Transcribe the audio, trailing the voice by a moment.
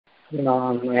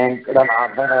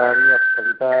वेङ्कटनाथार्य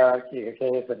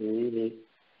कविताकेशरी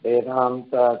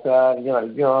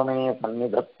वेदान्ताचार्यवर्यो मे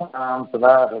सन्निधत्तां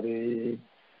सदा हरि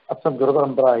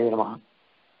अस्मद्गुरुपरम्परायै नमः.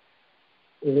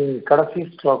 இது கடைசி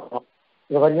ஸ்லோகம்.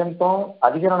 இது வரையும்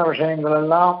அதிகரண விஷயங்கள்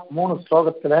எல்லாம் 3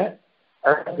 ஸ்லோகத்துல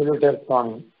சொல்லிட்டே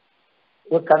சுவாமி.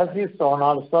 இது கடைசி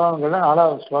 4 ஸ்லோகங்கள்ல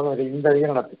 4வது ஸ்லோகம் இது இந்த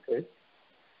அதிகரணத்துக்கு.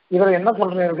 இவர் என்ன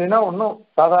சொல்றேன் அப்படின்னா ஒன்றும்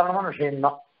சாதாரணமான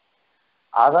விஷயம்தான்.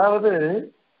 அதாவது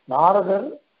நாரதர்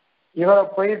இவரை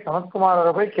போய்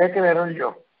சனத்குமாரரை போய் கேட்க வேற இல்லையோ,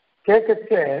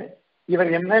 கேட்கச்ச இவர்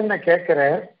என்னென்ன கேட்கிற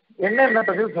என்னென்ன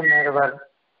பதில் சொன்னார். அவர்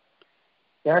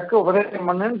எனக்கு உபதேசம்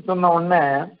பண்ணுன்னு சொன்ன உடனே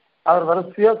அவர்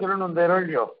வரிசையா சொல்லணும் வந்தாரோ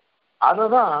இல்லையோ,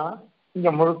 அததான் இங்க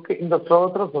முழுக்க இந்த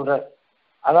ஸ்லோகத்துல சொல்றார்.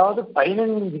 அதாவது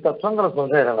 15 தத்துவங்களை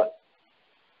சொல்றார் அவர்.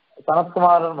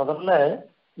 சனத்குமாரர் முதல்ல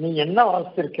நீ என்ன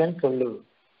வாசிச்சிருக்கேன்னு சொல்லு,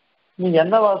 நீ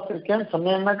என்ன வாசிச்சிருக்கேன்னு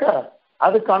சொன்னேன்னாக்கா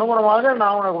அதுக்கு அனுகுணமாக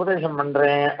நான் உனக்கு உபதேசம்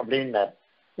பண்றேன் அப்படின்னார்.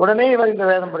 உடனே இவர் இந்த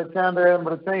வேதம் படித்தேன் அந்த வேதம்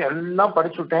படித்தேன் எல்லாம்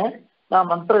படிச்சுட்டேன், நான்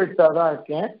மந்திர வித்தாதான்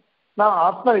இருக்கேன், நான்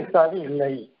ஆத்ம வித்தாதி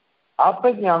இல்லை,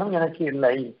 ஆத்ம ஞானம் எனக்கு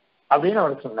இல்லை அப்படின்னு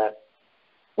அவர் சொன்னார்.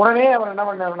 உடனே அவர் என்ன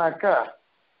பண்ணாருனாக்கா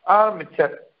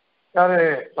ஆரம்பிச்சார். யாரு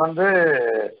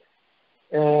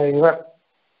இவர்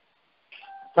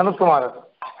சனத்குமாரர்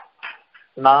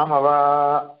நாமவா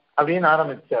அப்படின்னு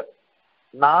ஆரம்பிச்சார்.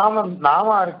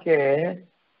 நாமா இருக்கே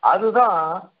அதுதான்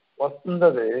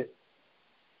வசந்தது,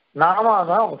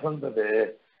 நாமாதான் வசந்தது.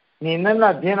 நீ என்னென்ன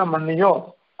அத்தியனம் பண்ணியோ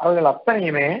அவர்கள்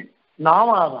அத்தனையுமே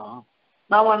நாமாதான்.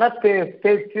 நாமன்னா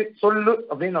பேச்சு சொல்லு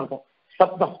அப்படின்னு இருக்கும்,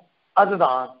 சப்தம்.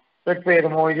 அதுதான்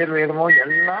வெட்வேதமோ எதிர்வேதமோ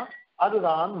எல்லாம்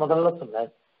அதுதான் முதல்ல சொன்னார்.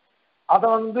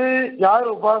 அதை யார்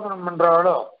உபாசனம்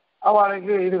பண்றாளோ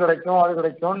அவளுக்கு இது கிடைக்கும் அது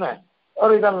கிடைக்கும்னு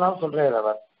ஒரு இதெல்லாம் சொல்றாரு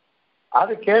அவர்.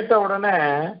 அது கேட்ட உடனே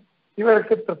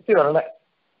இவருக்கு திருப்தி வரல.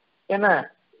 என்ன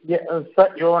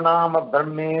யோ நாம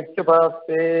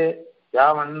பிரம்மேத்யுபாஸ்தே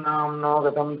யாவண்ணாம்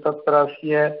நோகதம்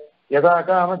தத்ராஸ்ய யதா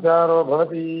காமச்சாரோ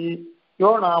பவதி. யோ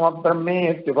நாம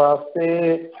பிரம்மேத்யுபாஸ்தே,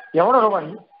 எவனொருவன்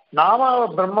நாமாவ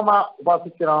பிரம்மமா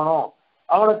உபாசிக்கிறானோ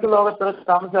அவனுக்கு லோகத்துல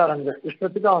காமச்சாரங்கள்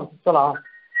இஷ்டத்துக்கு அவன் சுத்தலாம்.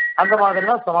 அந்த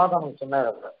மாதிரிலாம் சமாதானம் சொன்னார்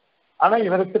அவர். ஆனா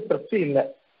இவருக்கு திருப்தி இல்லை.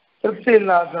 திருப்தி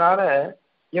இல்லாததுனால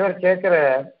இவர் கேட்கிற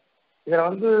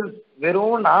இவர்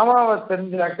வெறும் நாமாவை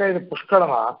தெரிஞ்சாக்க இது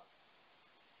புஷ்கலமா?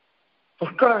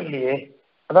 புஷ்கலம் இல்லையே,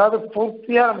 அதாவது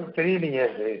பூர்த்தியா நமக்கு தெரியலையே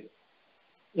அது.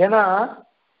 ஏன்னா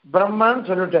பிரம்மன்னு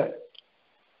சொல்லிட்டார்,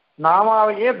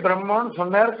 நாமாவையே பிரம்மன்னு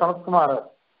சொன்னார் சனத்குமாரர்.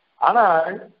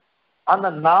 ஆனால் அந்த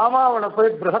நாமாவில போய்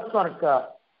பிரகத்வம் இருக்கா,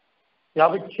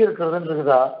 வியாபிச்சு இருக்கிறதுன்னு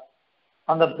இருக்குதா?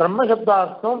 அந்த பிரம்ம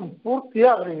சப்தார்த்தம்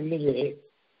பூர்த்தியா அவர் இல்லையே.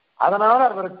 அதனால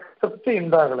அவருக்கு திருப்தி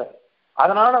உண்டாகல.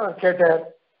 அதனால அவர் கேட்டார்,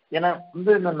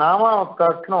 எனக்கு இந்த நாமாவை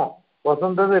காட்டணும்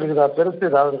வசந்தது இருக்குதா, பெருசு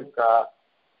ஏதாவது இருக்கா?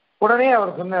 உடனே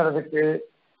அவர் சொன்னார், அதுக்கு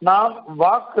நான்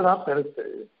வாக்கு தான் பெருசு.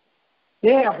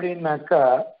 ஏன் அப்படின்னாக்கா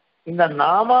இந்த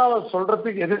நாமாவை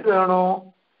சொல்றதுக்கு எதுக்கு வேணும்?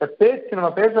 இந்த பேச்சு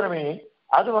நம்ம பேசுறோமே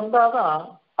அது வந்தாதான்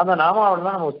அந்த நாமாவில்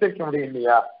தான் நம்ம உச்சரிக்க முடியும்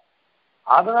இல்லையா?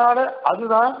 அதனால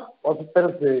அதுதான்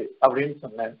பெருசு அப்படின்னு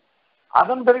சொன்னார்.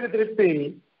 அதன் பிறகு திருப்பி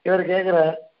இவர் கேட்கிற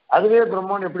அதுவே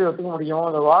பிரம்மன் எப்படி ஒத்துக்க முடியும்?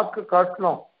 அந்த வாக்கு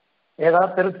காட்டணும்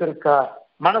ஏதாவது பெருசு இருக்கா?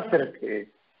 மனசு இருக்கு.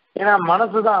 ஏன்னா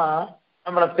மனசுதான்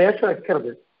நம்மளை பேச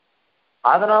வைக்கிறது.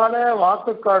 அதனால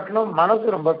வாக்கு காட்டணும் மனசு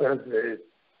ரொம்ப பெருசு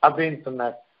அப்படின்னு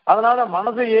சொன்னார். அதனால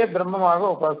மனசையே பிரம்மமாக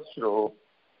உபாசிச்சிடும்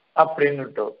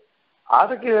அப்படின்னுட்டு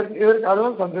அதுக்கு இவருக்கு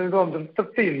அதுவும் கொஞ்சம்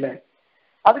திருப்தி இல்லை.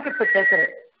 அதுக்கு இப்ப கேட்கிற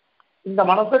இந்த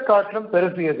மனசை காட்டிலும்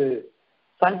பெருசு எது?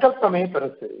 சங்கல்பமே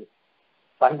பெருசு.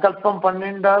 சங்கல்பம்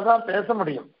பண்ணிண்டாதான் பேச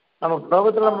முடியும். நம்ம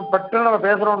லோகத்துல நம்ம பட்டு நம்ம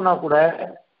பேசுறோம்னா கூட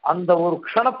அந்த ஒரு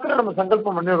க்ஷணத்துல நம்ம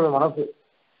சங்கல்பம் பண்ணிடுவோம். மனசு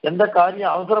எந்த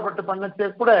காரியம் அவசரப்பட்டு பண்ணச்சே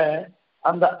கூட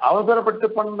அந்த அவசரப்பட்டு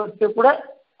பண்ணச்சே கூட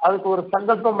அதுக்கு ஒரு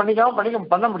சங்கல்பம்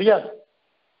பண்ண முடியாது.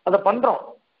 அதை பண்றோம்.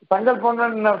 சங்கல்பம்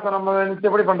நம்ம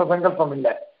எப்படி பண்ற சங்கல்பம்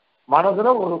இல்லை,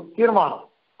 மனசுல ஒரு தீர்மானம்,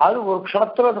 அது ஒரு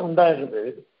க்ஷணத்துல அது உண்டாயிடுது.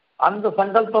 அந்த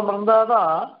சங்கல்பம்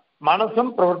இருந்தாதான்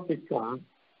மனசும் பிரவர்த்திக்கும்.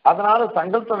 அதனால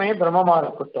சங்கல்பமே பிரம்மமா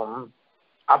இருக்கட்டும்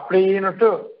அப்படின்னுட்டு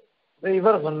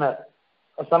இவர் சொன்னார்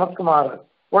சனத்குமார்.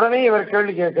 உடனே இவர்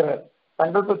கேள்வி கேட்கிறார்,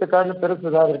 சங்கல்பத்தை காட்டிலும் பெருசு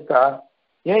ஏதாவது இருக்கா?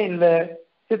 ஏன் இல்லை,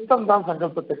 சித்தம் தான்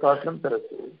சங்கல்பத்தை காட்டிலும்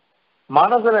பெருசு.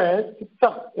 மனசுல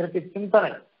சித்தம் இருக்கு, சிந்தனை,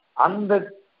 அந்த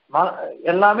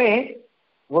எல்லாமே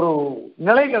ஒரு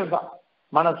நிலைகள் தான்.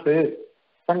 மனசு,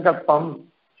 சங்கல்பம்,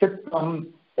 சித்தம்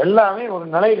எல்லாமே ஒரு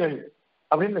நிலைகள்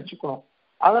அப்படின்னு வச்சுக்கணும்.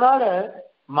 அதனால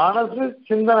மனசு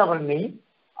சிந்தனை பண்ணி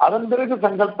அதன் பிறகு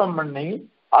சங்கல்பம் பண்ணி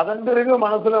அதன் பிறகு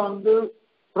மனசுல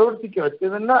பிரவர்த்திக்க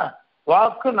வச்சதுன்னா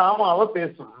வாக்கு நாமாவை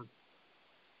பேசும்.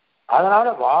 அதனால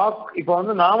வாக்கு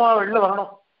இப்ப நாமாவை வெளில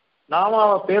வரணும்,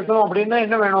 நாமாவை பேசணும் அப்படின்னா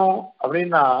என்ன வேணும்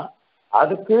அப்படின்னா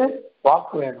அதுக்கு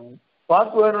வாக்கு வேணும்.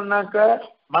 வாக்கு வேணும்னாக்க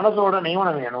மனசோட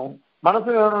நியமனம் வேணும். மனசு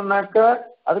வேணும்னாக்க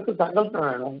அதுக்கு சங்கல்பம்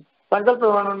வேணும்.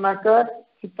 சங்கல்பம் வேணும்னாக்க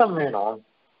சித்தம் வேணும்.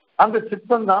 அந்த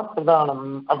சித்தம் தான் பிரதானம்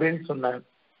அப்படின்னு சொன்னேன்.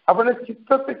 அப்படின்னா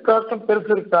சித்தத்துக்காட்டும்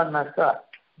பெருசு இருக்கான்னாக்கா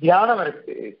தியானம்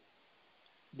இருக்கு.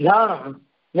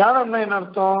 தியானம்னா என்ன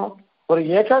அர்த்தம்? ஒரு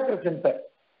ஏகாகிர சிந்தை.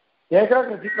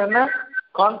 ஏகாகிர சிந்தனை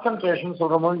கான்சன்ட்ரேஷன்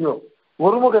சொல்ற முடியும்.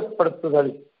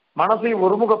 ஒருமுகப்படுத்துதல், மனசை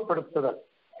ஒருமுகப்படுத்துதல்.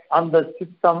 அந்த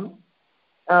சித்தம்,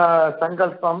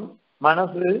 சங்கல்பம்,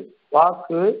 மனசு,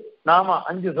 வாக்கு, நாம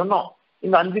 5 சொன்னோம்.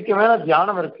 இந்த 5க்கு மேல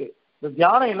தியானம் இருக்கு. இந்த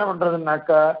தியானம் என்ன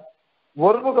பண்றதுன்னாக்கா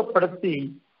ஒருமுகப்படுத்தி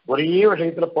ஒரே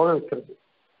விஷயத்துல போக வைக்கிறது.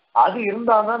 அது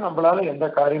இருந்தால்தான் நம்மளால எந்த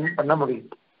காரியமும் பண்ண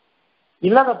முடியும்.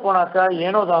 இல்லாத போனாக்கா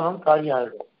ஏனோதானம் காரியம்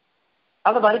ஆயிடும்.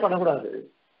 அந்த மாதிரி பண்ணக்கூடாது.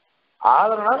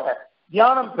 அதனால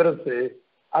தியானம் பெருசு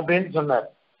அப்படின்னு சொன்னார்.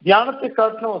 தியானத்தை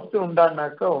காட்டின வஸ்து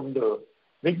உண்டானாக்கா உண்டு.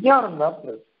 விஞ்ஞானம் தான்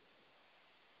பெருசு.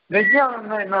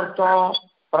 விஞ்ஞானம்னா என்ன அர்த்தம்?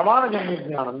 பிரமாணஜன்ய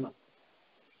விஞ்ஞானம்.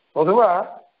 பொதுவா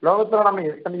லோகத்துல நம்ம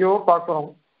எத்தனையோ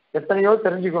பார்க்கிறோம், எத்தனையோ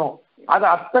தெரிஞ்சுக்கிறோம். அது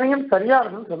அத்தனையும்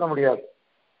சரியானதுன்னு சொல்ல முடியாது.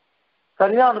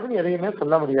 சரியானதுன்னு எதையுமே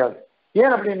சொல்ல முடியாது.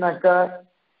 ஏன் அப்படின்னாக்கா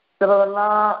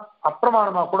சிலதெல்லாம்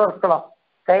அப்பிரமாணமா கூட இருக்கலாம்.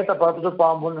 கயத்தை பார்த்துட்டு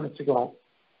பாம்புன்னு நினைச்சுக்கிறோம்.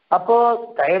 அப்போ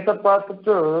கயத்தை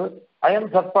பார்த்துட்டு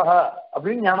அயம் சர்ப்பகா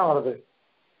அப்படின்னு ஞானம் வருது.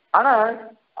 ஆனா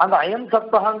அந்த அயம்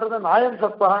சர்ப்பகான்றது நாயம்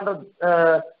சர்ப்பகான்ற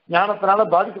ஞானத்தினால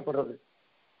பாதிக்கப்படுறது.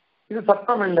 இது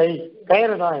சர்ப்பம் இல்லை,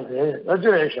 கயிறு தான், இது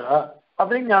ரஜுவேஷா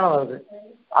அப்படின்னு ஞானம் வருது.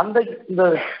 அந்த இந்த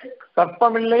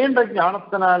சர்ப்பமில்லைன்ற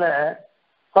ஞானத்தினால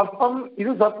சர்ப்பம்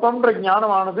இது சர்ப்பம்ன்ற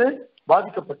ஞானமானது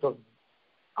பாதிக்கப்பட்டது.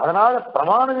 அதனால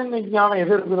பிரமாணத்தின் விஞ்ஞானம்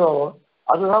எது இருக்குதோ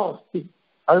அதுதான் வஸ்தி,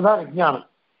 அதுதான் விஞ்ஞானம்.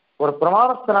 ஒரு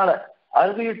பிரமாணத்தினால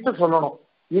அறுதிட்டு சொல்லணும்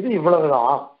இது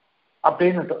இவ்வளவுதான்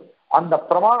அப்படின்னுட்டு. அந்த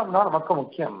பிரமாணம் தான் நமக்கு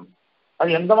முக்கியம். அது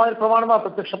எந்த மாதிரி பிரமாணமா,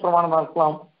 பிரத்யக்ஷ பிரமாணமா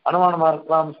இருக்கலாம், அனுமானமா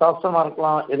இருக்கலாம், சாஸ்திரமா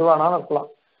இருக்கலாம், எதுவானாலும் இருக்கலாம்.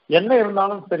 என்ன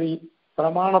இருந்தாலும் சரி,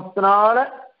 பிரமாணத்தினால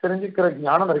தெரிஞ்சுக்கிற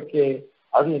ஞானம் இருக்கே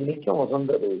அது என்னைக்கும்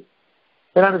உசந்தது.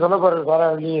 பின்னாடி சொல்ல போறது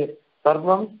sArAvaLi,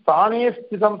 சர்வம் தானே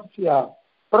ஸ்திதம்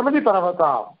பிரமதி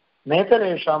பரவதாம்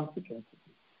நேதரேஷாம்.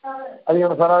 அது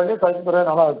sArAvaLi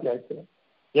 4வது அத்தியாயத்தில்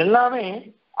எல்லாமே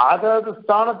அதாவது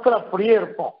ஸ்தானத்தில் அப்படியே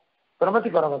இருப்போம். பிரமதி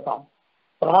பரவதாம்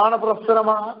பிரமாண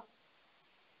புரஸ்தரமா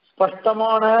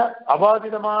ஸ்பஷ்டமான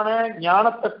அபாதிதமான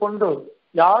ஞானத்தை கொண்டு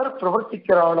யாரு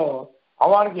பிரவர்த்திக்கிறாளோ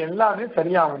அவளுக்கு எல்லாமே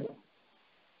சரியாகும்.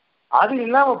 அது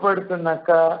இல்லாம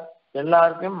போயிடுச்சுன்னாக்கா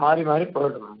எல்லாருக்கும் மாறி மாறி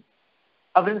போயிடணும்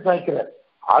அப்படின்னு சாய்க்கிறார்.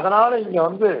 அதனால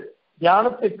இங்க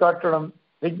தியானத்தை காட்டிலும்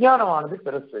விஞ்ஞானமானது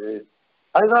பெருசு.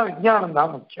 அதுதான் விஞ்ஞானம்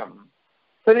தான் முக்கியம்.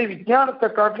 சரி, விஞ்ஞானத்தை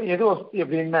காட்டிலும் எது வஸ்தி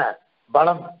அப்படின்னா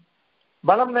பலம்.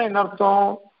 பலம்னா என்ன அர்த்தம்?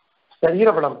 சரீர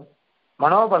பலம்,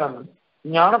 மனோபலம்,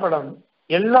 ஞான பலம்,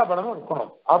 எல்லா பலமும்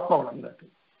இருக்கணும். ஆத்ம பலம்.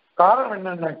 காரணம்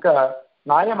என்னன்னாக்கா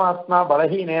நாயமாத்மா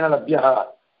பலஹீனேன லப்யா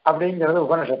அப்படிங்கிறது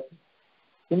உபனிஷத்து.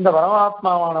 இந்த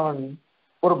பரமாத்மாவானவன்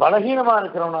ஒரு பலகீனமா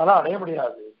இருக்கிறவனால அடைய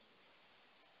முடியாது.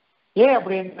 ஏன்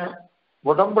அப்படின்னு?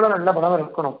 உடம்புல நல்ல பலம்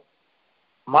இருக்கணும்,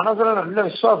 மனசுல நல்ல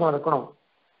விசுவாசம் இருக்கணும்,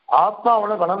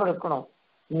 ஆத்மாவுல பலம் இருக்கணும்,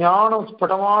 ஞானம்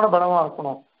ஸ்புடமான பலமா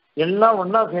இருக்கணும். எல்லாம்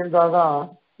ஒன்னா சேர்ந்தாதான்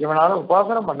இவனால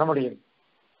உபாசனம் பண்ண முடியும்.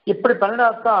 இப்படி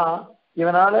பண்ணினாத்தான்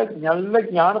இவனால நல்ல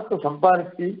ஞானத்தை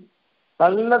சம்பாதிச்சு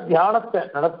நல்ல தியானத்தை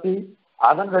நடத்தி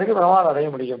அதன் வரைக்கும் பிரமாதம் அடைய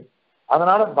முடியும்.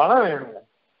 அதனால பலம் வேணும்.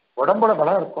 உடம்புல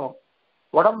பலம் இருக்கணும்.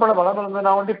 உடம்புல பலம்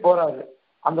இருந்ததுனா ஒண்டி போறாது.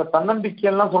 அந்த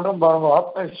தன்னம்பிக்கையெல்லாம் சொல்றோம் பாருங்க,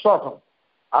 ஆத்ம விசுவாசம்,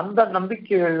 அந்த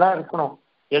நம்பிக்கைகள்லாம் இருக்கணும்.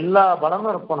 எல்லா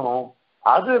பலமும் இருக்கணும்.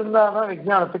 அது இருந்தாதான்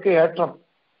விஞ்ஞானத்துக்கு ஏற்றம்.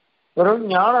 வெறும்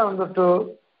ஞானம்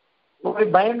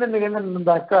பயந்து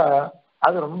இருந்தாக்கா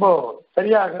அது ரொம்ப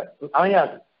சரியாக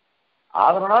அமையாது.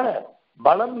 அதனால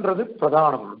பலம்ன்றது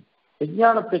பிரதானம்.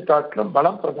 விஞ்ஞானத்தை காட்டிலும்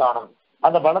பலம் பிரதானம்.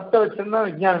 அந்த பலத்தை வச்சிருந்தா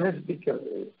விஞ்ஞானமே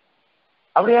சித்திக்கிறது.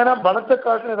 அப்படியானா பலத்தை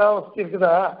காட்டிலும் ஏதாவது வசதி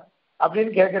இருக்குதா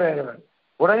அப்படின்னு கேட்கிறாரு.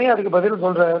 உடனே அதுக்கு பதில்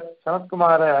சொல்ற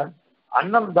சனத்குமார,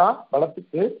 அன்னம் தான்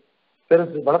பலத்துக்கு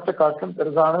பெருசு, பலத்தை காட்டிலும்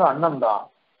பெருசானது அன்னம் தான்.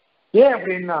 ஏன்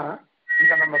அப்படின்னா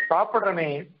இந்த நம்ம சாப்பிட்றோமே,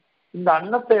 இந்த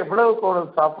அன்னத்தை எவ்வளவு கோடு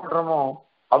சாப்பிட்றோமோ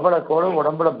அவ்வளவு கோடு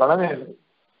உடம்புல பலமே இருக்கு.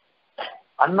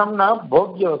 அன்னம்னா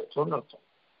போக்கிய வஸ்துன்னு அர்த்தம்.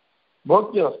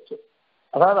 போக்கிய வஸ்து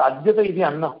அதாவது அத்தியதை இது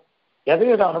அன்னம். எதை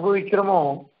எதை அனுபவிக்கிறோமோ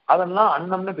அதெல்லாம்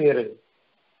அன்னம்னு பேரு.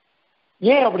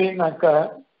 ஏன் அப்படின்னாக்கா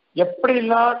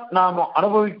எப்படிலாம் நாம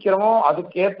அனுபவிக்கிறோமோ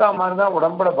அதுக்கு ஏற்ற மாதிரிதான்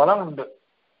உடம்புல பலம் உண்டு.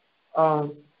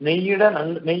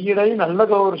 நெய்யிடை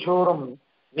நல்லதோர் சோறும்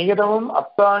நிகதமும்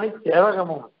அத்தாணி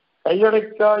சேவகமும்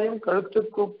கையடைக்காயும்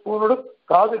கழுத்துக்கு பூனோடு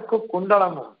காதுக்கு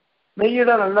குண்டலமும்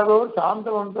நெய்யிட நல்லதோர்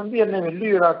சாந்தவம் தந்து என்னை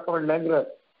வெள்ளியூராக்கவில்லைங்கிற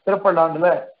திருப்பல்லாண்டுல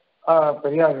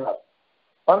பெரியார்களார்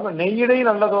பாருங்க. நெய்யிடை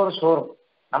நல்லதோர் சோறும்.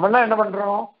 நம்ம எல்லாம் என்ன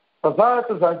பண்றோம்?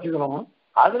 பிரசாதத்தை சாட்சிக்கணும்,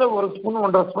 அதுல ஒரு ஸ்பூன்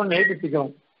 1.5 ஸ்பூன் நெய்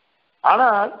பிடிக்கணும்.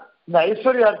 ஆனால் இந்த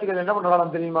ஐஸ்வர்ய ஆர்த்திகள் என்ன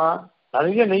பண்றாலும் தெரியுமா,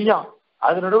 நிறைய நெய்யாம்,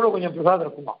 அது நடுவில் கொஞ்சம் பிரசாதம்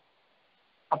இருக்குமா.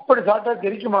 அப்படி சாப்பிட்டா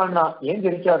தெரிக்குமான்னா, ஏன்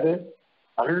தெரிக்காது?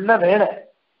 நல்ல வேலை,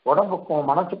 உடம்புக்கும்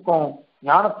மனசுக்கும்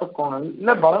ஞானத்துக்கும்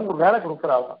நல்ல பலம் வேலை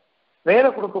கொடுக்குறாங்க. வேலை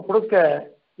கொடுக்க கொடுக்க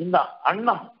இந்த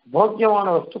அன்னம் போக்கியமான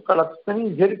வஸ்துக்களை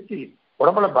ஜெரிச்சு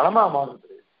உடம்புல பலமா மாறுது.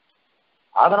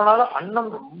 அதனால அன்னம்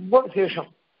ரொம்ப விசேஷம்.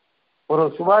 ஒரு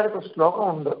சுபாரிப்பு ஸ்லோகம்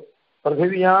உண்டு,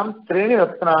 பிருத்திவியாம் 3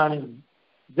 ரத்னானி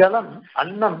ஜலம்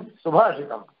அன்னம்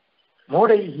சுபாஷிதம்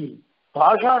மூடைஹி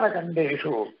பாஷாண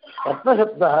கண்டேஷு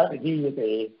ரத்னசப்தா விதீயதே.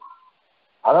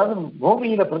 அதாவது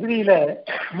பூமியில பிருத்திவியில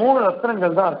 3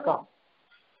 ரத்னங்கள் தான் இருக்கான்.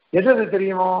 எது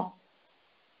தெரியுமோ?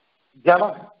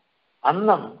 ஜலம்,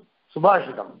 அன்னம்,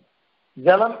 சுபாஷிதம்.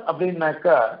 ஜலம்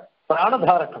அப்படின்னாக்கா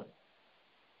பிராணதாரகம்,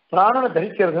 பிராணனை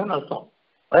தரிக்கிறதுன்னு அர்த்தம்.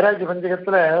 வைராக்கிய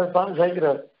பஞ்சகத்துல சுவாமி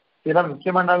சாய்க்கிறார், தினம்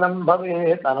கிமண்டலம் பவே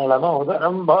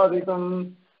தனலமோதரம் பாதிக்கும்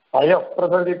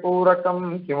அயப்பிரதி பூரகம்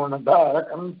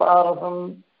கிமுணதாரகம் பாரசம்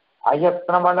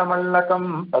அயத்னமலமல்லகம்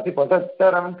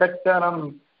பதிபதச்சரம் கச்சரம்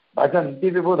பஜந்தி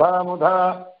விபுதா முதா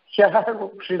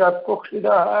குக்ஷிதா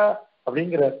குக்ஷிதா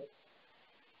அப்படிங்கிறார்.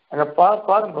 அங்க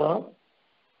பாருங்க,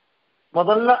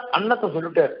 முதல்ல அன்னத்தை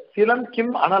சொல்லிட்டார். சிலம்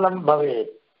கிம் அனலம் பவே.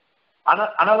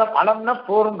 அனலம் அலம்னா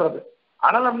போருன்றது,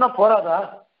 அனலம்னா போராதா?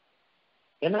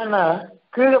 என்னன்னா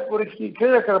கீழே பொறுக்கி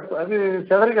கீழே கிடப்பு, அது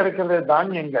செதறி கிடக்கிறது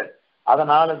தானியங்கள்.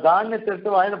 அதனால தானியத்தை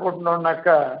எடுத்து வாயில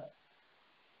போட்டோம்னாக்கா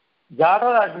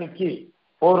ஜாடராக்னிக்கு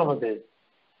போரும். அது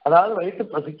அதாவது வயிற்று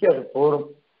பசிக்கு அது போரும்,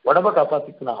 உடம்ப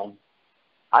காப்பாத்திக்கலாம்.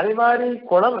 அதே மாதிரி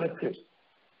குளம் இருக்கு,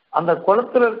 அந்த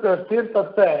குளத்துல இருக்கிற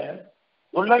தீர்த்தத்தை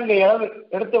உள்ளங்கை அளவு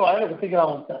எடுத்து வாயில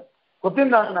குத்திக்கிறான்.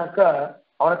 குத்தினாங்கனாக்கா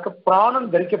அவனுக்கு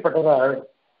பிராணம் தரிக்கப்பட்டதாக,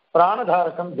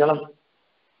 பிராணதாரகம் ஜலம்.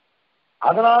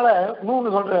 அதனால இன்னொன்னு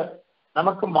சொல்ற,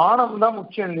 நமக்கு மானம் தான்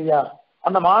முக்கியம் இல்லையா?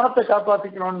 அந்த மானத்தை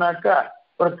காப்பாத்திக்கணும்னாக்கா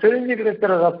ஒரு தெரிஞ்சு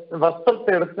கிடைக்கிற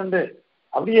வஸ்திரத்தை எடுத்துட்டு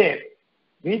அப்படியே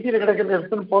வீதியில கிடைக்கிறத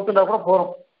எடுத்துன்னு போத்துட்டா கூட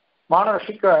போறோம், மான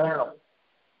ரஷிக்க வேணும்.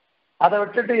 அதை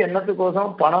விட்டுட்டு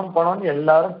என்னத்துக்கோசம் பணம் பணம்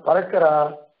எல்லாரும் பறக்கிறா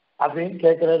அப்படின்னு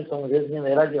கேட்கிறாரு சுவாமி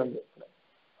வைராக்கியம் வந்து.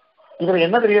 இதுல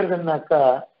என்ன தெரியறதுன்னாக்கா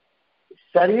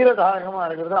சரீர தாரகமா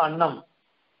இருக்கிறது அன்னம்,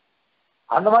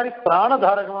 அந்த மாதிரி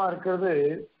பிராணதாரகமா இருக்கிறது,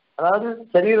 அதாவது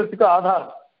சரீரத்துக்கு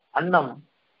ஆதாரம் அன்னம்,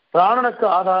 பிராணனுக்கு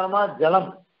ஆதாரமா ஜலம்.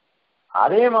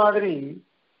 அதே மாதிரி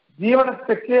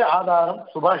ஜீவனத்துக்கே ஆதாரம்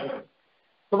சுபாஷிதம்.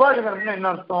 சுபாஷிதம்னா என்ன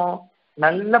அர்த்தம்?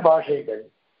 நல்ல பாஷைகள்,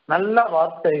 நல்ல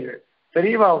வார்த்தைகள்,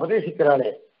 பெரியவா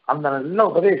உபதேசிக்கிறாளே அந்த நல்ல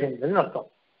உபதேசங்கள்னு அர்த்தம்.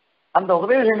 அந்த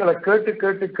உபதேசங்களை கேட்டு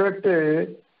கேட்டு கேட்டு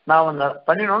நாம்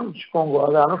பண்ணினோம்னு வச்சுக்கோங்க,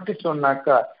 அதை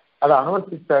அனுஷ்டிச்சோம்னாக்கா, அதை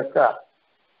அனுவர்த்திச்சாக்கா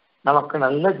நமக்கு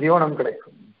நல்ல ஜீவனம்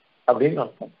கிடைக்கும் அப்படின்னு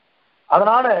அர்த்தம்.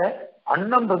 அதனால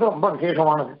அன்னம்ன்றது ரொம்ப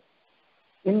விசேஷமானது.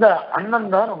 இந்த அன்னம்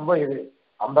தான் ரொம்ப இது,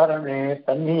 அம்பரமே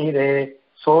தண்ணீரே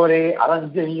சோரே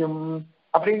அரஞ்செய்யும்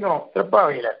அப்படிங்கிறோம்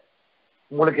திருப்பாவையில.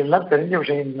 உங்களுக்கு எல்லாம் தெரிஞ்ச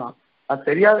விஷயம்தான், நான்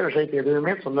தெரியாத விஷயத்தை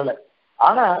எதுவுமே சொல்லலை.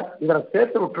 ஆனா இதுல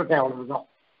சேர்த்து விட்டுருக்கேன், அவ்வளவுதான்.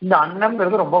 இந்த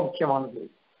அன்னம்ங்கிறது ரொம்ப முக்கியமானது.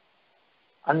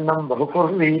 அன்னம்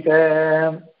பகுபூர்வீத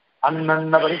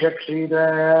அன்னன்ன பரிசக்ஷீத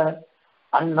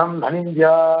அன்னம்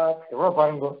நனிந்தியா. எவ்வளவு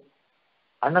பாருங்க,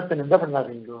 அன்னத்தை நிந்த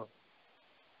பண்ணாதீங்க.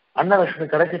 அன்னலட்சுமி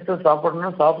கிடைச்சிட்டு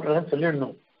சாப்பிடணும் சாப்பிடுறேன்னு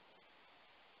சொல்லிடணும்.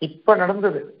 இப்ப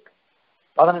நடந்தது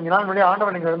 15 நாள் முன்னாடி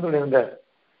ஆண்டவன் இங்க இருந்து இருந்தார்.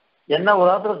 என்ன ஒரு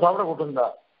ராத்திர சாப்பிட கூட்டிருந்தா,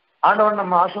 ஆண்டவன்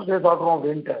நம்ம ஆசிரமத்திலே சாப்பிடுவோம்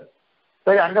அப்படின்ட்டு.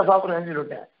 சரி அங்க சாப்பிடுறேன்னு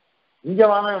சொல்லிவிட்டேன், இங்க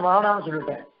வானான்னு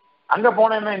சொல்லிவிட்டேன். அங்க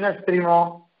போனேன்னா என்ன தெரியுமோ,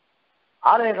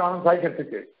 ஆலய காலம்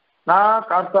சாய்க்கிறதுக்கு நான்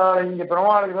காத்தால இங்க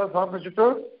பெருமாளுக்கு சமர்ப்பிச்சுட்டு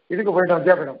இதுக்கு போயிட்டேன்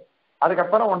வித்யாபீடம்.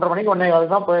 அதுக்கப்புறம் 1:30 மணிக்கு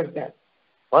 1:15 தான் போயிருக்கேன்.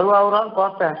 வருவாரான்னு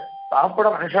பார்த்தேன், சாப்பிட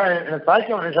மனுஷா சாய்க்க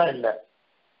மனுஷா இல்லை.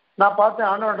 நான் பார்த்தேன்,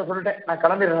 ஆண்டவன்ட்ட சொல்லிட்டேன் நான்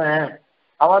கிளம்பிடுறேன்,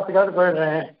 அவாத்துக்காவது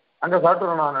போயிடுறேன், அங்க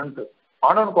சாப்பிட்டுறேன் நான்ட்டு.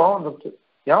 ஆண்டவன் கோபம் வந்துருச்சு,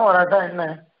 எவன் வராட்டா என்ன,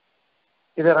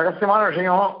 இது ரகசியமான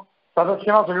விஷயம்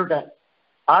சதசியமா சொல்லிவிட்டேன்.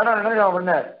 ஆண்டவன் என்ன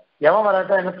பண்ண, எவன்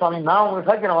வராட்டா என்ன சுவாமி, நான் உங்களுக்கு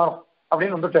சாய்க்கிறேன் வரும்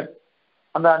அப்படின்னு வந்துட்டேன்.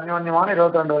 அந்த அந்யோன்யமான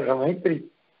 22 வருஷம் மைத்திரி,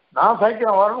 நான்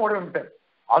சாய்க்கிறேன் வரணும் ஓடி வந்துட்டேன்.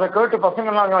 அதை கேட்டு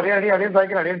பசங்கள்லாம் அடியும்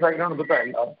சாய்க்கிறேன்னு வந்துட்டேன்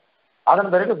எல்லாரும்.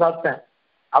 அதன் பிறகு சாப்பிட்டேன்.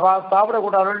 அவ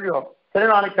சாப்பிடக்கூடாது இல்லையோ, சரி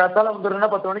நாளைக்கு காத்தால வந்துடுன்னா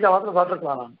 10 மணிக்கு அவத்துல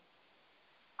சாப்பிட்டுருக்கலாம். நான்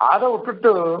அதை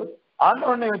விட்டுட்டு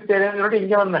ஆண்டவனை தெரியும்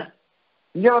இங்க வந்தேன்.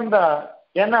 இங்க வந்தா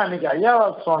ஏன்னா அன்னைக்கு ஐயாவா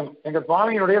சுவாமி எங்க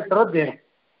சுவாமியினுடைய சிரத்தேனம்,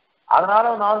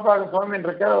 அதனால 4 பாக சுவாமின்னு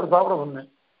இருக்க அவர் சாப்பிட சொன்னேன்.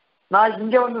 நான்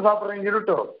இங்க வந்து சாப்பிட்றேன்னு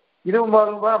சொல்லிட்டு இதுவும்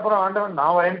பாருங்க, அப்புறம் ஆண்டவன்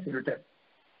நான் வரேன்னு சொல்லிட்டேன்.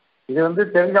 இது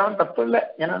தெரிஞ்சாலும் தப்பு இல்லை.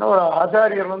 என்னன்னா ஒரு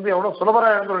ஆச்சாரியர் எவ்வளவு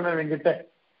சுலபராக இருந்து என்கிட்ட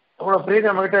அவ்வளவு பிரீதி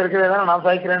நம்ம கிட்ட இருக்கிறதா நான்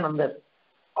சாய்க்கிறேன்னு வந்தேன்.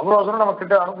 அவ்வளவு தூரம் நம்ம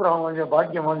கிட்ட அனுப்புறோம், கொஞ்சம்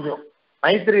பாக்கியம் கொஞ்சம்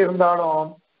மைத்திரி இருந்தாலும்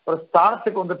ஒரு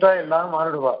ஸ்தானத்துக்கு வந்துட்டா எல்லாரும்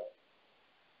மாறிடுவா.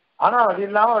 ஆனால் அது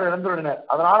இல்லாமல் அவர் இழந்துவிடினார்.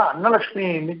 அதனால அன்னலட்சுமி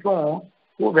இன்னைக்கும்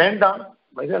வேண்டாம்,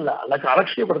 இது இல்லை,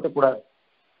 அலட்சியப்படுத்தக்கூடாது.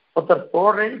 ஒருத்தர்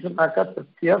போடுறேன்னு சொன்னாக்கா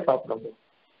திருப்தியா சாப்பிடுவோம்,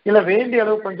 இல்லை வேண்டிய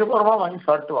அளவு கொஞ்சம் பூரமா வாங்கி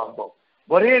சாப்பிட்டு வாங்குவோம்.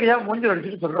 ஒரே அடியா மூஞ்சி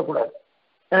அடிச்சுட்டு சொல்லக்கூடாது,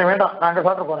 எனக்கு வேண்டாம் நான் அங்கே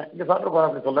சாப்பிட போறேன் இங்கே சாப்பிட போறேன்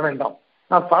அப்படி சொல்ல வேண்டாம்,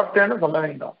 நான் சாப்பிட்டேன்னு சொல்ல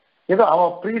வேண்டாம். ஏதோ அவ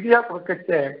பிரீதியா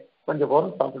கொடுக்கச்சே கொஞ்சம்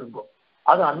போதும் சாப்பிடுவோம்.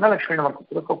 அது அன்னலட்சுமி நமக்கு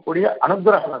கொடுக்கக்கூடிய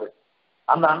அனுகிரகம். அது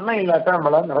அந்த அன்னம் இல்லாட்டா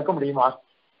நம்மளால நடக்க முடியுமா?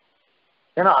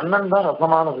 ஏன்னா அண்ணன் தான்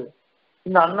ரசமானது.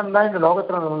 இந்த அண்ணன் தான் இந்த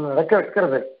லோகத்துல நடக்க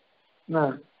வைக்கிறது.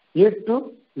 ஈட் டு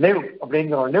லிவ்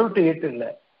அப்படிங்கிறோம். லிவ் டு ஈட் இல்லை,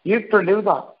 ஈட் டு லிவ்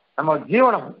தான். நம்ம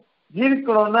ஜீவனம்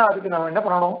ஜீவிக்கணும்னா அதுக்கு நம்ம என்ன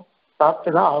பண்ணணும்?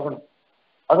 சாப்பிட்டு தான் ஆகணும்.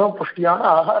 அதுவும் புஷ்டியான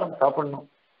ஆகாரம் சாப்பிடணும்.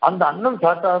 அந்த அன்னம்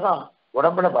சாப்பிட்டாதான்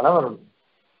உடம்புல பலம் வரும்.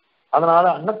 அதனால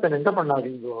அன்னத்தை நின்று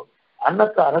பண்ணாதீங்கோ,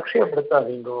 அன்னத்தை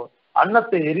அலட்சியப்படுத்தாதீங்கோ,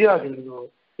 அன்னத்தை எரியாதீங்கோ.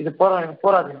 இது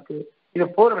போராதீங்க, இது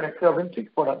போர்வினக்கு அப்படின்னு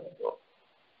தூக்கி போடாதீங்கோ.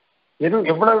 எது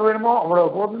எவ்வளவு வேணுமோ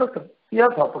அவ்வளவு போட்டு திருப்தியா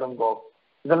சாப்பிடுங்கோ.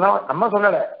 இதெல்லாம் நம்ம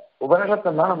சொல்லலை,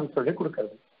 உபநிஷத்தெல்லாம் நமக்கு சொல்லி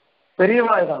கொடுக்கறது.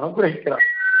 பெரியவா இதை அனுகிரகிக்கிறான்.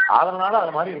 அதனால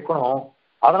அது மாதிரி இருக்கணும்.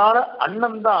 அதனால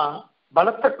அன்னம் தான்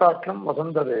பலத்தை காட்டிலும்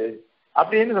வசந்தது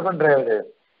அப்படின்னு இது பண்றாரு.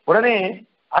 உடனே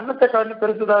அன்னத்தை காட்டிலும்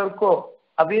பெருசுதான் இருக்கோ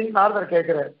அப்படின்னு நாரதர்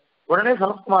கேட்கிறார். உடனே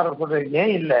சனத்குமாரர் சொல்றாரு,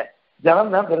 ஏன் இல்லை,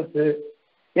 ஜலம் தான் பெருசு.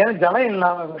 ஏன்னா ஜலம்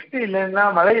இல்லாம விஷ்டி இல்லைன்னா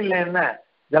மழை இல்லைன்னா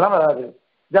ஜலம் வராது.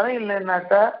 ஜலம்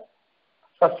இல்லைன்னாக்கா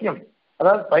சசியம்,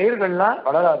 அதாவது பயிர்கள்லாம்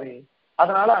வளராது.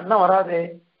 அதனால அன்னம் வராதே.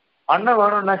 அன்னம்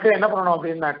வேணும்னாக்கா என்ன பண்ணணும்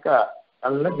அப்படின்னாக்கா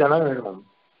நல்ல ஜலம் வேணும்.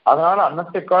 அதனால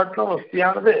அன்னத்தை காட்டிலும்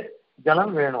வசதியானது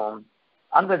ஜலம் வேணும்.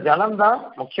 அந்த ஜலம் தான்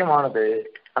முக்கியமானது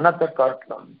அன்னத்தை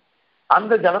காட்டிலும்.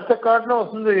 அந்த ஜலத்தை காட்டிலும்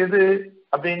வசந்து எது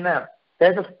அப்படின்னா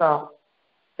தேஜஸ் தான்.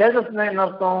 தேஜஸ் என்ன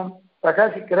அர்த்தம்?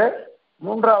 பிரகாசிக்கிற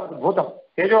மூன்றாவது பூதம்,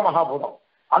 தேஜோ மகாபூதம்.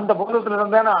 அந்த பூதத்துல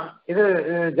இருந்தா இது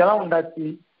ஜலம் உண்டாச்சு,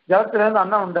 ஜலத்துல இருந்து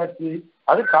அன்னம் உண்டாச்சு.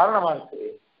 அது காரணமா இருக்கு,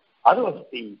 அது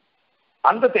வசதி.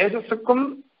 அந்த தேஜஸுக்கும்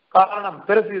காரணம்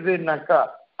பெருசு இதுன்னாக்கா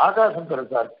ஆகாசம்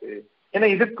பெருசா இருக்கு. ஏன்னா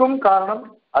இதுக்கும் காரணம்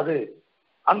அது.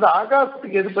 அந்த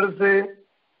ஆகாசத்துக்கு எது பெருசு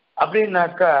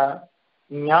அப்படின்னாக்கா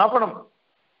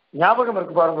ஞாபகம்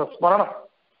இருக்கு பாருங்க, ஸ்மரணம்.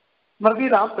 ஸ்மிருதி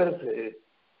தான் பெருசு,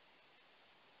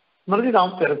 ஸ்மிருதி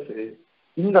தான் பெருசு.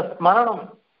 இந்த ஸ்மரணம்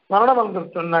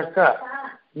வந்துருச்சுன்னாக்கா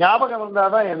ஞாபகம்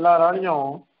இருந்தாதான் எல்லாராலையும்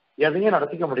எதையும்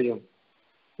நடத்திக்க முடியும்.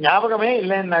 ஞாபகமே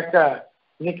இல்லைன்னாக்கா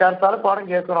இன்னைக்கு அடுத்தாலும்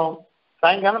பாடம் கேட்கிறோம்,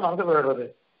 சாயங்காலம் மறந்து போயிடுறது.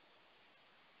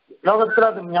 லோகத்துல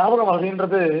அது ஞாபகம்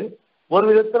அப்படின்றது ஒரு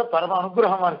விதத்துல பரம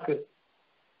அனுகிரகமா இருக்கு,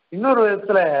 இன்னொரு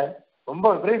விதத்துல ரொம்ப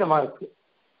விபரீதமா இருக்கு.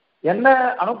 என்ன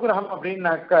அனுகிரகம்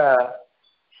அப்படின்னாக்கா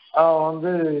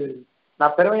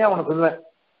நான் பெருமையா ஒண்ணு சொல்லுவேன்.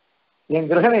 என்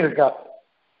கிரகணி இருக்கா,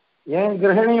 என்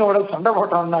கிரகணியோட சண்டை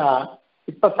போட்டோம்னா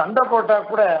இப்ப சண்டை போட்டா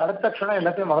கூட அடுத்த க்ஷணம்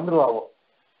எல்லாத்தையும் மறந்துடுவாவோ.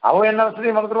 அவ என்ன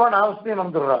வசதியை மறந்துடுவா, நான் வசதியை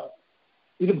மறந்துடுறா.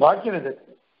 இது பாக்கியம் இது.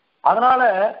 அதனால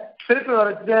திருப்பி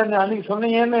வரைச்சு அன்னைக்கு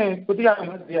சொன்னீங்கன்னு குத்தியாக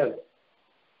தெரியாது.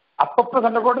 அப்பப்ப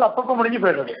சண்டை போட்டு அப்பப்ப முடிஞ்சு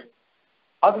போயிடுறது.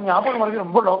 அது ஞாபகம் மறந்து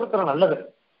ரொம்ப லோகத்துல நல்லது.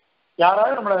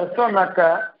 யாராவது நம்மளை வச்சோம்னாக்கா,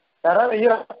 யாராவது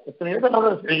எத்தனை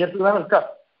செய்யறதுக்கு தானே இருக்கா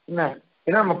என்ன,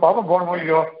 ஏன்னா நம்ம பாப்பம் போகணுமோ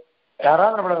இல்லையோ.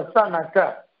 யாராவது நம்மளை வச்சான்னாக்கா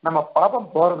நம்ம பாப்பம்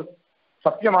போறது.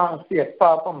 சத்தியமானஸ்தி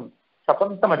எப்பாப்பம்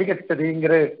சபந்தம்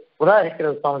அதிகரித்ததுங்கிற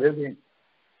உதாரிக்கிறது சுவாமி தேசியன்.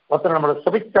 ஒருத்தர் நம்மளை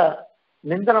சுபிச்சா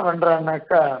நிந்தனம்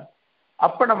பண்றான்னாக்கா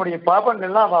அப்ப நம்முடைய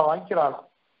பாபங்கள்லாம் அவ வாங்கிக்கிறாளாம்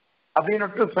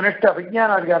அப்படின்னு சொல்லிட்டு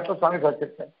அபிஜான அதிகாரத்தை சுவாமி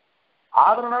சாச்சிருக்கேன்.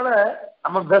 அதனால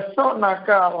நம்ம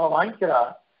பெஸ்டோம்னாக்கா அவ வாங்கிக்கிறா,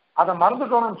 அதை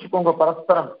மறந்துட்டோம்னு வச்சுக்கோங்க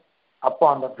பரஸ்பரம். அப்போ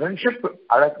அந்த ஃப்ரெண்ட்ஷிப்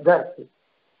அழகா இருக்கு,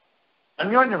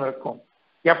 அந்யோன்யம் இருக்கும்.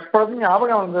 எப்பொழுதும்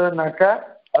ஞாபகம் வந்ததுன்னாக்கா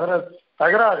அதுல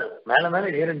தகராறு மேல மேல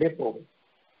ஏறிண்டே போகும்.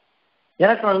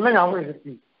 எனக்கு நல்ல ஞாபகம்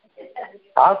இருக்கு,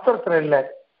 சாஸ்திரத்துல இல்லை,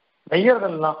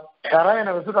 நெய்யறதெல்லாம் யாராவது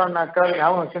என்னை வச்சுட்டான்னாக்கா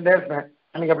ஞாபகம் வச்சுட்டே இருப்பேன்.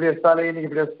 அன்னைக்கு அப்படி வச்சாலே இன்னைக்கு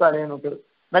இப்படி வச்சாலேன்னு.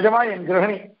 நிஜமா என்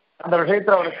கிரகணி அந்த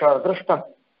விஷயத்துல அவளுக்கு அதிருஷ்டம்.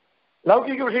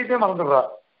 லௌகிக விஷயத்தையும் மறந்துடுறா.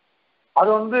 அது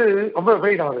ரொம்ப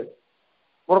விபரீதம். அது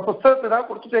ஒரு புஸ்தகத்தை தான்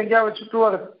கொடுத்துட்டு எங்கேயா வச்சுட்டு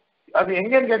அது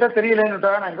எங்கேன்னு கேட்டா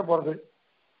தெரியலன்னுட்டா நான் எங்க போறது?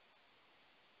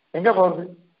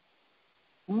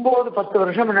 9-10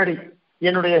 வருஷம் முன்னாடி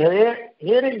என்னுடைய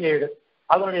ஹியரிங் எய்டு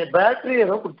அதனுடைய பேட்டரி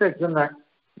ஏதோ கொடுத்து வச்சிருந்தேன்.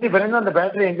 பிறகு அந்த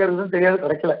பேட்டரி எங்க இருக்குதுன்னு தெரியாது,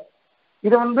 கிடைக்கல.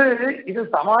 இது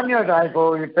சாமானியம். இப்போ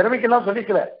பெருமைக்கெல்லாம்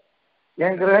சொல்லிக்கல,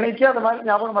 என் கிரகணிக்கு அந்த மாதிரி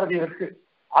ஞாபகம் மறதி இருக்கு.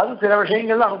 அது சில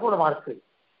விஷயங்கள்ல அனுகூலமா இருக்கு,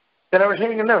 சில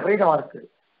விஷயங்கள்ல விபரீதமா இருக்கு.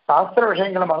 சாஸ்திர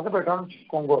விஷயங்களை மறந்து போயிட்டோம்னு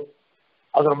வச்சுக்கோங்க,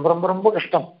 அது ரொம்ப ரொம்ப ரொம்ப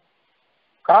கஷ்டம்.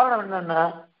 காரணம் என்னன்னா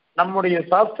நம்முடைய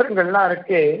சாஸ்திரங்கள்லாம்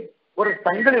இருக்கே ஒரு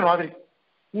சங்கிலி மாதிரி,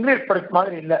 இங்கிலீஷ் படிச்ச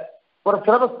மாதிரி இல்லை. ஒரு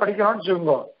சிலபஸ் படிக்கணும்னு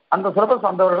வச்சுக்கோங்க, அந்த சிலபஸ்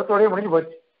அந்த வருடத்தோடய முடிஞ்சு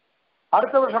போச்சு.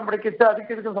 அடுத்த வருஷம் படிக்கிட்டு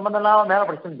அதுக்கு இதுக்கு சம்பந்தம் எல்லாம் மேல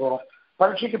படிச்சுன்னு போறோம்,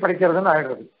 பரீட்சைக்கு படிக்கிறதுன்னு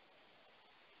ஆயிடுறது.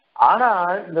 ஆனா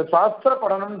இந்த சாஸ்திர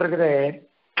படனம் இருக்குதே,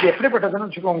 இது எப்படிப்பட்டதுன்னு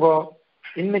வச்சுக்கோங்க.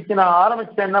 இன்னைக்கு நான்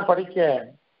ஆரம்பிச்சேன்னா படிக்க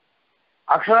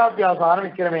அக்ஷராபியாசம்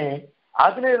ஆரம்பிக்கிறமே,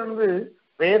 அதுல இருந்து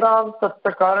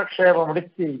வேதாந்தத்தை காலக்ஷேபம்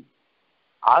முடிச்சு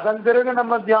அதன் பிறகு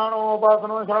நம்ம தியானம்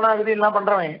உபாசனம் சரணாகதி எல்லாம்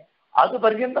பண்றவன் அது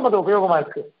பர்யந்தம் அது உபயோகமா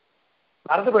இருக்கு.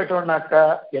 மறந்து போயிட்டோம்னாக்கா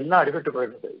எல்லாம் அடிபட்டு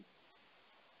போயிடுறது,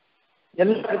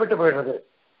 எல்லாம் அடிபட்டு போயிடுறது.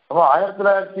 அப்போ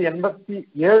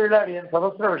 1987 என்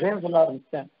சதஸ்திர விஷயம் சொல்ல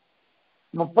ஆரம்பிச்சேன்.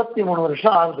 33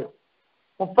 வருஷம் ஆகுது.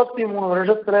 33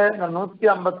 வருஷத்துல நான்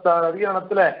 156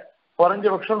 அதிகரணத்துல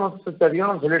குறைஞ்சபட்சம் 110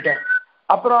 அதிகரணம் சொல்லிட்டேன்.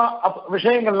 அப்புறம்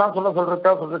விஷயங்கள்லாம்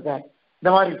சொல்லிருக்கேன்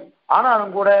இந்த மாதிரி.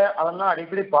 ஆனாலும் கூட அதெல்லாம்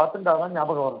அடிக்கடி பார்த்துட்டாதான்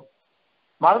ஞாபகம் வரும்.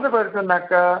 மறந்து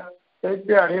போயிருக்குனாக்கா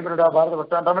திருப்பி அடியப்படா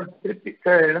பாரதப்பட்டான் திருப்பி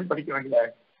படிக்க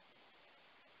வேண்டியது.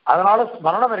 அதனால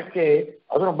ஸ்மரணம் இருக்கே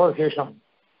அது ரொம்ப விசேஷம்.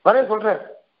 வரைய சொல்ற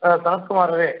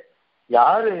சனத்குமாரே,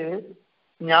 யாரு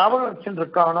ஞாபகம் வச்சுட்டு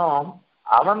இருக்கானோ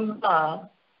அவன் தான்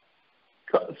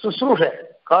சுசுரூஷ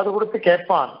காது கொடுத்து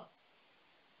கேட்பான்,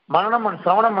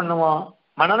 சிரவணம் பண்ணுவான்,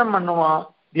 மனனம் பண்ணுவான்,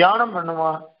 தியானம்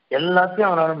பண்ணுவான், எல்லாத்தையும்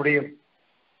அவனால முடியும்.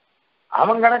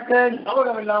 அவன் கணக்கு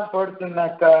ஞாபகம் இல்லாம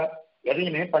போயிடுச்சுன்னாக்கா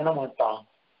எதையுமே பண்ண மாட்டான்.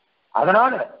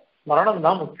 அதனால ஸ்மரணம்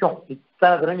தான் முக்கியம்.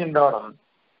 இத்தனை தெரிஞ்சின்றாலும்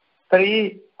சரி,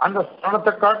 அந்த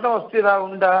ஸ்மரணத்தை காட்டும் வசதி ஏதாவது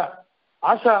உண்டா?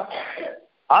 ஆஷா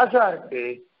ஆஷா இருக்கு.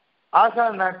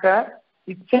 ஆஷான்னாக்க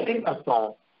இச்சைன்னு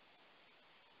அர்த்தம்,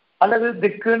 அல்லது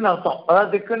திக்குன்னு அர்த்தம்.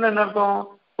 அதாவது திக்குன்னு என்ன அர்த்தம்?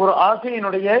 ஒரு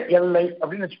ஆசையினுடைய எல்லை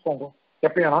அப்படின்னு வச்சுக்கோங்க,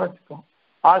 எப்படி வேணாலும் வச்சுக்கோங்க.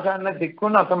 ஆஷான்னு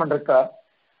திக்குன்னு அர்த்தம் பண்ணிருக்கா.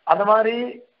 அந்த மாதிரி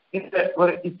இந்த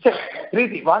ஒரு இச்சை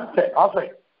பிரீதி வாஞ்ச ஆசை,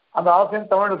 அந்த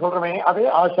ஆசைன்னு தமிழ் சொல்றமே அதே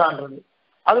ஆஷான்றது,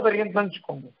 அது பரியந்தம்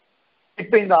வச்சுக்கோங்க.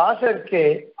 இப்ப இந்த ஆசை இருக்கே,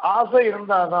 ஆசை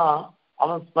இருந்தாதான்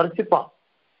அவன் ஸ்மரிச்சுப்பான்,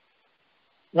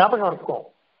 ஞாபகம் இருக்கும்.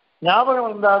 ஞாபகம்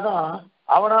இருந்தாதான்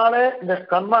அவனால இந்த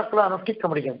கர்மாக்களை அனுஷ்டிக்க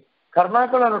முடியும்.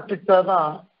 கர்மாக்களை அனுஷ்டிச்சாதான்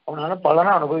அவனால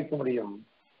பலனை அனுபவிக்க முடியும்.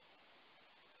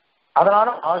 அதனால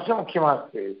ஆசை முக்கியமா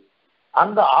இருக்கு.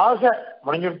 அந்த ஆசை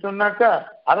முடிஞ்சிடுச்சுன்னாக்கா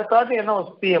அதை காட்டி என்ன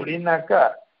வசதி அப்படின்னாக்கா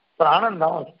பிராணன்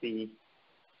தான் வசதி.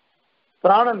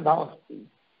 பிராணன் தான் வசதி.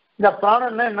 இந்த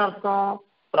பிராணன்னா என்ன அர்த்தம்?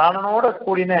 பிராணனோட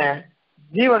கூடின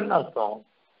ஜீவன் அர்த்தம்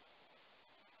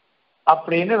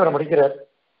அப்படின்னு இவர் முடிக்கிறார்.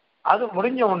 அது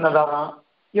முடிஞ்ச உடனேதான்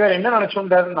இவர் என்ன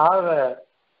நினைச்சுட்டாரு,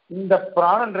 இந்த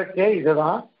பிராணன் இருக்கே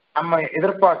இதுதான் நம்ம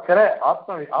எதிர்பார்க்கிற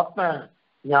ஆத்ம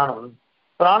ஞானம்.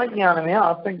 பிராண ஞானமே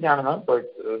ஆத்ம ஞானம்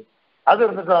போயிடுச்சு, அது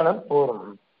இருந்துட்டாலும் போரும்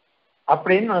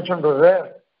அப்படின்னு நினைச்சுட்டு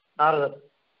நாரதர்.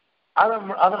 அதை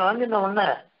நினைஞ்சின உடனே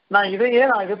நான் இதையே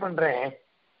இது பண்றேன்,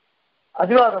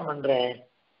 அதிவாதம் பண்றேன்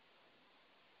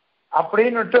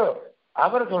அப்படின்னுட்டு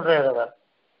அவர் சொல்றாரு. அவர்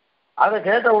அதை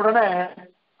கேட்ட உடனே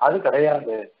அது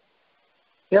கிடையாது,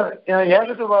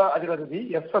 ஏகத்துவ அதிபதி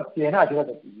எஸ்வத்தியன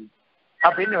அதிபதி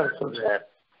அப்படின்னு அவர் சொல்றார்.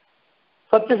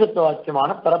 சத்தியசத்துவ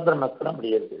வாக்கியமான பரபிரம்மத்திடம்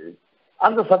முடியாது.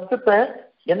 அந்த சத்தியத்தை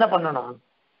என்ன பண்ணணும்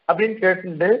அப்படின்னு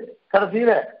கேட்டு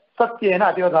கடைசியில சத்தியன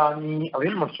அதிபதானி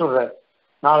அப்படின்னு முடிச்சுடுறார்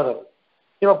நாரதர்.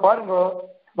 இப்ப பாருங்க,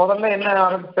 முதல்ல என்ன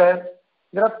ஆரம்பிச்சார்?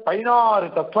 இதுல 16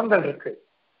 தத்துவங்கள் இருக்கு.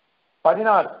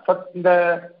 16 இந்த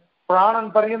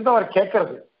பிராணன் பரியந்தம் அவர்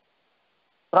கேட்கறது.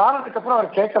 பிராணனுக்கு அப்புறம்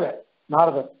அவர் கேட்கல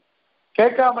நாரதர்.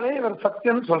 கேட்காமலே இவர்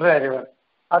சத்தியம் சொல்றாரு இவர்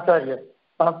ஆச்சாரியர்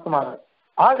சனத்குமாரர்.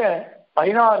 ஆக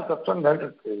 16 தத்துவங்கள்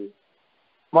இருக்கு.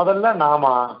 முதல்ல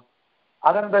நாமா,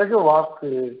 அதன் பிறகு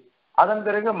வாக்கு, அதன்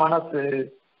பிறகு மனசு,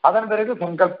 அதன் பிறகு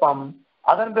சங்கல்பம்,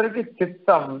 அதன் பிறகு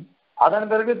சித்தம், அதன்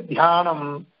பிறகு தியானம்,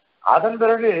 அதன்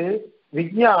பிறகு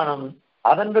விஞ்ஞானம்,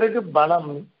 அதன் பிறகு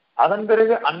பலம், அதன்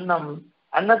பிறகு அன்னம்,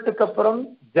 அன்னத்துக்கு அப்புறம்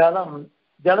ஜலம்,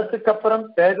 ஜலத்துக்கு அப்புறம்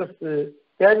தேஜஸ்,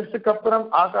 தேஜஸுக்கு அப்புறம்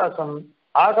ஆகாசம்,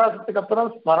 ஆகாசத்துக்கு அப்புறம்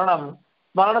ஸ்மரணம்,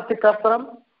 ஸ்மரணத்துக்கு அப்புறம்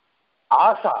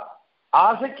ஆசா,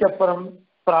 ஆசைக்கு அப்புறம்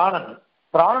பிராணன்,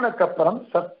 பிராணனுக்கு அப்புறம்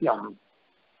சத்தியம்.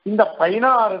 இந்த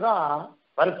 16 தான்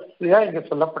வரிசையா இங்க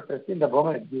சொல்லப்பட்டிருக்கு இந்த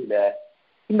பௌமவித்யில.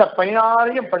 இந்த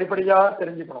 16ஐயும் படிப்படியா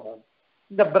தெரிஞ்சுக்கணும்.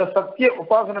 இந்த சத்திய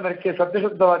உபாசனம் இருக்கே,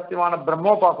 சத்தியசுத்த வாக்கியமான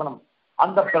பிரம்மோபாசனம்,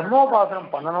 அந்த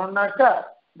பிரம்மோபாசனம் பண்ணணும்னாக்கா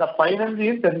இந்த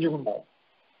 15ஐயும் தெரிஞ்சுக்கணும்.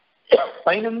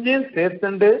 15ஐயும்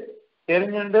சேர்த்துண்டு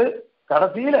தெரிஞ்சுண்டு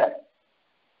கடைசியில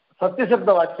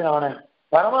சத்தியசப்த வாக்கியமான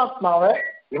பரமாத்மாவை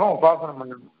இவன் உபாசனம்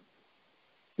பண்ணணும்.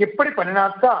 இப்படி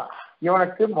பண்ணினாக்கா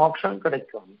இவனுக்கு மோட்சம்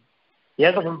கிடைக்கும்.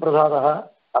 ஏக சம்பிரசாத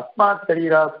அஸ்மாத்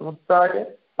சரீரா சமுத்தாய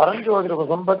பரஞ்சோதிர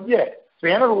சம்பத்திய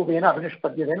ஸ்வேனரூபேன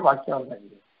அபினிஷ்பத்தியதேன்னு வாக்கியம்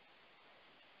வந்தாங்க.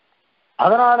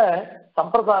 அதனால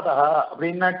சம்பிரசாதா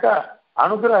அப்படின்னாக்கா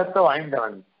அனுகிரகத்தை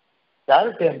வாய்ந்தவன். யாரு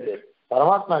சேர்ந்து?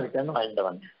 பரமாத்மா கிட்டேன்னு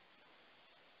வாய்ந்தவன்.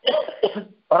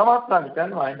 பரமாத்மா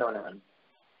கிட்டேன்னு வாய்ந்தவன் அவன்.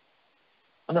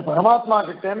 அந்த பரமாத்மா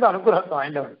கிட்டேருந்து அனுகிரகத்தை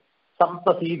வாய்ந்தவன்.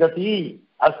 சம்பிரசீததி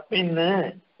அஸ்மின்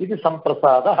இது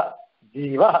சம்பிரசாத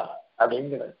ஜீவா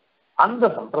அப்படிங்கிறது. அந்த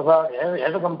சம்பிரசாத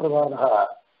ஏக சம்பிரசாத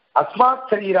அஸ்மாத்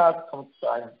சரீராத்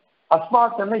சமுத்தாயம்.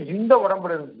 அஸ்மாத் இந்த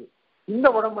உடம்புல இருந்து. இந்த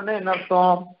உடம்புன்னு என்ன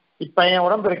அர்த்தம்? இப்ப என்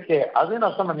உடம்பு இருக்கே அதுன்னு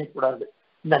அர்த்தம் பண்ணிக்கூடாது.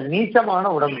 இந்த நீச்சமான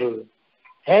உடம்பு,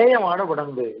 ஹேயமான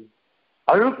உடம்பு,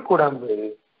 அழுக்குடம்பு.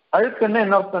 அழுக்குன்னு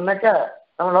என்ன அர்த்தம்னாக்கா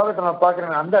நம்ம லோகத்தை நம்ம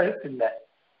பார்க்கிறோம் அந்த அழுக்கு இல்லை,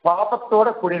 பாபத்தோட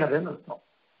கூடினதுன்னு அர்த்தம்.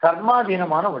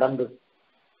 கர்மாதீனமான உடம்பு.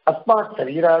 அஸ்மாத்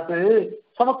சரீராது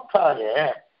சமுத்தாய,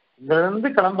 இதுல இருந்து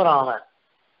கிளம்புறான் அவன்.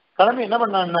 கிளம்பி என்ன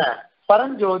பண்ணான்னா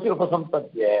பரஞ்சோதி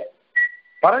உபசம்பத்திய,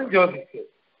 பரஞ்சோதிக்கு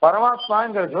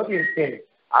பரமாத்மாங்கிற ஜோதி இருக்கு,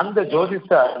 அந்த ஜோதிஷ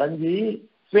அடைஞ்சி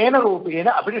ஸ்வேன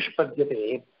ரூபேன அபினிஷ்பத்தியதே,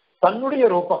 தன்னுடைய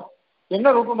ரூபம். என்ன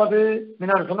ரூபம் அது?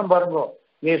 முன்னாடி சொன்ன பாருங்க,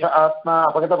 ஏஷ ஆத்மா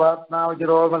அபகதபாத்மா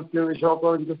விஜிரோ மத்யு விஷோகோ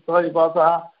விபாசா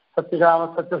சத்தியகாம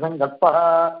சத்திய சங்கல்பா,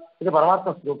 இது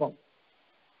பரமாத்மா ஸ்வரூபம்.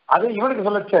 அது இவனுக்கு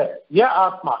சொல்லச்ச ஏ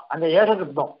ஆத்மா, அங்க ஏஷ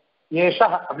சப்தம், ஏஷ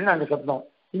அப்படின்னு அங்க சப்தம்,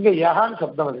 இங்க யஹான்னு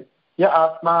சப்தம். அது ஏ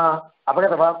ஆத்மா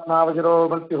அபகதபாத்மா விஜிரோ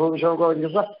மத்யு விஷோகோ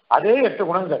விபாசா, அதே 8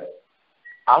 குணங்கள்.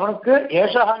 அவனுக்கு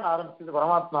ஏஷகான்னு ஆரம்பிச்சது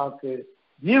பரமாத்மாவுக்கு,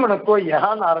 ஜீவனுக்கோ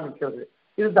யஹான்னு ஆரம்பிக்கிறது.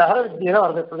 இது தகர வித்தியில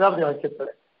வருது பிரஜாபதி வாக்கியத்துல.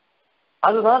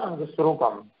 அதுதான் நமக்கு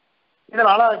ஸ்வரூபம். இந்த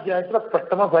 4வது அத்தியாயத்துல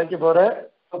பட்டமா சாய்க்க போற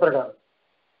சூத்திரகாரன்.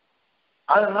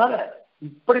 அதனால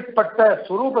இப்படிப்பட்ட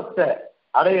சுரூபத்தை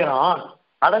அடையிறான்,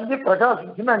 அடைஞ்சு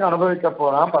பிரகாசிச்சுன்னு அங்க அனுபவிக்க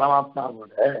போறான்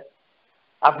பரமாத்மாவோட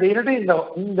அப்படின்னுட்டு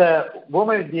இந்த பூம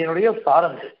வித்தியினுடைய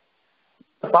சாரம்.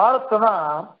 சாரத்தை தான்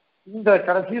இந்த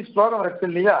கடைசி ஸ்லோகம் இருக்கு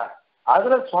இல்லையா,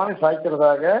 அதுல சுவாமி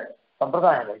சாய்க்கிறதாக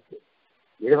சம்பிரதாயம் இருக்கு.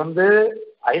 இது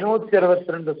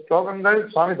 562 ஸ்லோகங்கள்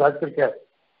சுவாமி சாய்ச்சிருக்காரு.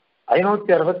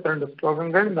 562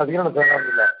 ஸ்லோகங்கள் இந்த அதிகரண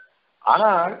சேராதில்லை.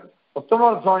 ஆனால்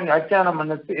உத்தம சுவாமி வியாக்கியானம்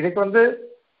பண்ணது இதுக்கு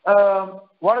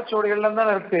ஓலைச்சுவடிகள்ல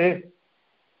தானே இருக்கு,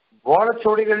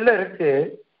 ஓலைச்சுவடிகள்ல இருக்கு,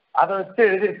 அதை வச்சு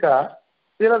எழுதியிருக்கா.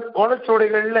 சில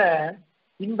ஓலைச்சுவடிகள்ல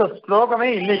இந்த ஸ்லோகமே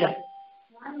இல்லையா,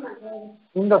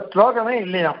 இந்த ஸ்லோகமே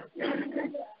இல்லையா.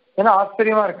 ஏன்னா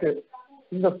ஆச்சரியமா இருக்கு,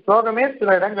 இந்த ஸ்லோகமே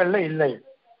சில இடங்கள்ல இல்லை.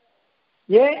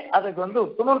 ஏன் அதுக்கு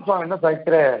உத்தமர் சுவாமி என்ன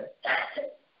சாய்க்கிற,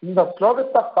 இந்த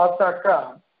ஸ்லோகத்தை பார்த்தாக்கா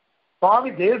சுவாமி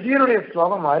தேசியனுடைய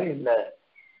ஸ்லோகம் மாதிரி இல்லை,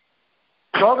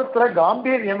 ஸ்லோகத்துல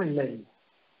காம்பீரியம் இல்லை,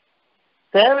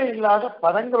 தேவையில்லாத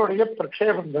பதங்களுடைய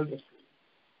பிரக்ஷேபங்கள் இருக்கு,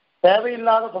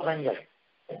 தேவையில்லாத பதங்கள்.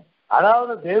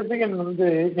 அதாவது தேசிகன்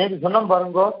நேற்று சொன்ன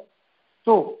பாருங்கோ,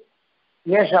 தூ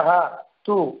ஏஷா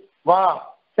தூ வா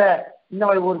ச, இந்த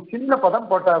மாதிரி ஒரு சின்ன பதம்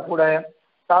போட்டா கூட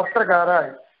சாஸ்திரக்காரர்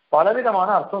பலவிதமான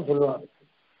அர்த்தம் சொல்லுவாங்க.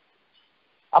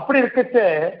 அப்படி இருக்கச்சு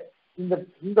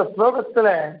இந்த ஸ்லோகத்துல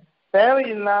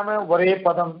தேவையில்லாம ஒரே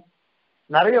பதம்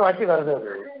நிறைய வாட்டி வருது.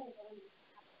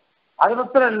 அது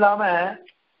மாத்திரம் இல்லாம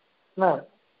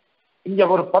இங்க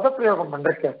ஒரு பதப்பிரயோகம்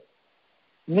பண்றக்க,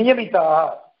 நியமிதா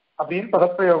அப்படின்னு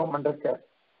பதப்பிரயோகம் பண்றக்க,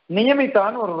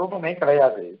 நியமித்தான்னு ஒரு ரூபமே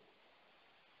கிடையாது,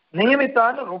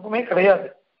 நியமித்தான்னு ரூபமே கிடையாது.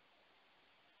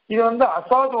 இது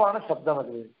அசாதுவான சப்தம்,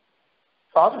 அது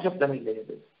சாது சப்தம் இல்லை,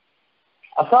 இது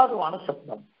அசாதுவான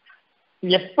சப்தம்.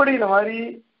 எப்படி இந்த மாதிரி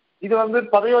இது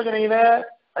பதயோஜனையில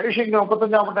ஐஷிங்கிறோம்,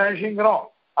 35ஆம் பட்ட ஐஷிங்கிறோம்,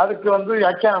 அதுக்கு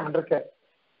வியாக்கியானம் பண்ணிருக்க.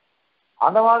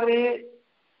 அந்த மாதிரி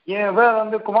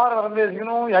குமார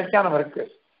வரந்தேசிக்கணும் வியாக்கியானம் இருக்கு.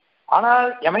 ஆனால்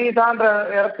யமயிதான்ற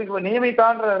இடத்துக்கு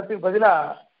நியமித்தான்ற இடத்துக்கு பதிலா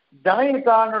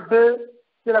ஜனயித்தான்னுட்டு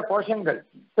சில கோஷங்கள்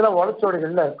சில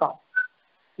ஒளச்சோடிகள்ல இருக்கான்.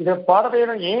 இதை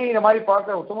பாடப்பையிலும் ஏன் இந்த மாதிரி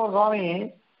பார்க்க உத்தம சுவாமி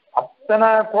அத்தனை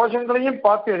கோஷங்களையும்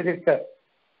பார்த்து எழுதியிருக்க,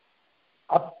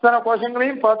 அத்தனை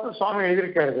கோஷங்களையும் பார்த்து சுவாமி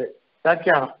எழுதியிருக்காரு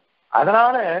வியாக்கியானம்.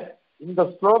 அதனால இந்த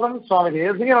ஸ்லோகம் சுவாமி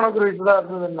தேசிகன் அனுகிரகித்ததா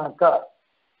இருந்ததுன்னாக்கா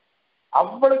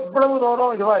இவ்வளவு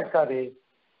தூரம் இதுவா இருக்காது.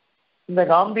 இந்த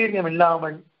காம்பீரியம்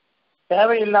இல்லாமல்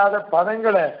தேவையில்லாத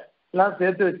பதங்களை எல்லாம்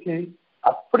சேர்த்து வச்சு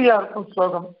அப்படியா இருக்கும்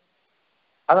ஸ்லோகம்.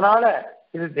 அதனால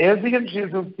இது தேசிகன்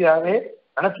ஸ்ரீசூக்தியாவே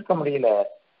நினைச்சுக்க முடியல.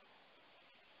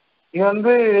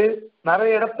 இது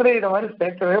நிறைய இடத்துல இத மாதிரி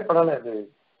சேர்க்கவே படலை. இது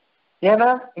ஏன்னா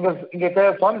இங்க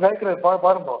சுவாமி சேர்க்கிற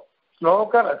பாருங்க,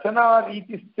 ஸ்லோக ரச்சனா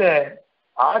ரீதிச்ச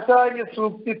ஆச்சாரிய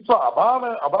சூக்தித்வ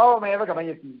அபாவமேவ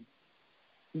கமயத்தி.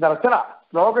 இந்த ரச்சனா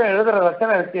ஸ்லோகம் எழுதுற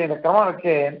ரச்சனை இருக்கு, இந்த கிரமம்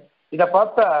இருக்கு, இதை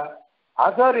பார்த்தா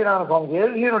ஆச்சாரியனான சுவாமி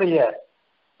தேசிகனுடைய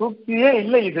சூக்தியே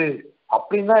இல்லை இது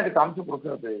அப்படின்னு தான் இதுக்கு காமிச்சு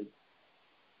கொடுக்கிறது.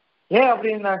 ஏன்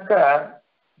அப்படின்னாக்கா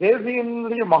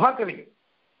தேசிகனுடைய மகாகவி,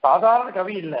 சாதாரண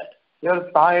கவி இல்லை. இவர்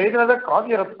தான் எழுதினத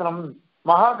காவிய ரத்னம்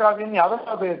மகாகாவியம்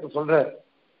யாதவாதத்தை சொல்ற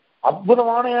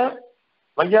அற்புதமான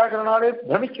வையாகரனாலே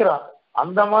பிரமிக்கிறார்.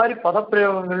 அந்த மாதிரி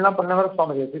பதப்பிரயோகங்கள்லாம் பண்ணவர்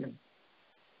சுவாமி தேசிகன்.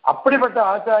 அப்படிப்பட்ட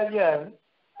ஆச்சாரியர்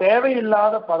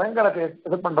தேவையில்லாத பதங்களை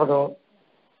இது பண்றதோ,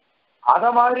 அத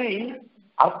மாதிரி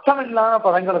அர்த்தம் இல்லாம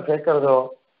பதங்களை சேர்க்கிறதோ,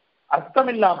 அர்த்தம்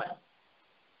இல்லாம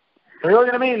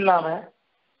பிரயோஜனமே இல்லாம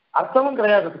அர்த்தமும்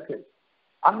கிடையாதுக்கு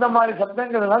அந்த மாதிரி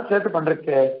சப்தங்கள் எல்லாம் சேர்த்து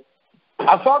பண்றக்கு,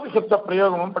 அசாது சப்த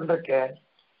பிரயோகமும் பண்றக்கு,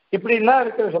 இப்படி எல்லாம்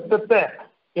இருக்கிற சப்தத்தை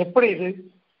எப்படி இது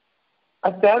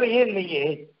அது தேவையே இல்லையே,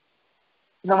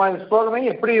 இந்த மாதிரி ஸ்லோகமே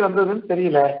எப்படி வந்ததுன்னு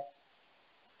தெரியல.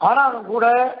 ஆனாலும் கூட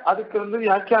அதுக்கு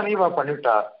வியாக்கியானையும்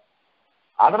பண்ணிவிட்டார்.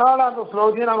 அதனால அந்த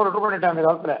ஸ்லோகத்தையும் நாங்கள் ரெட்டு பண்ணிட்டேன் அந்த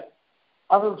காலத்துல.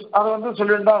 அதை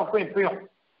சொல்லிட்டு இருக்கும் இப்பயும்.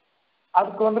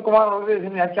 அதுக்கு குமார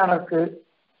வியாக்கியானம் இருக்கு,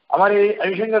 அது மாதிரி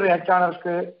ஐஷங்கர் வியாக்கியானம்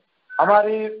இருக்கு, அது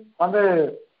மாதிரி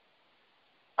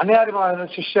அன்னியாரி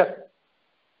சிஷ்யர்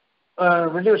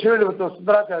ஸ்ரீவில்லிபுத்தூர்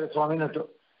சுந்தராச்சாரிய சுவாமின்னு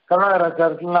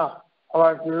கருணாகராச்சாரியத்துலாம்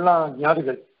அவர்களுக்கெல்லாம்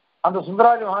ஞாதிகள். அந்த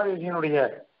சுந்தராஜ மகாதேசியனுடைய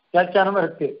வியாக்கியானமும்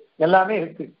இருக்கு, எல்லாமே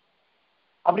இருக்கு.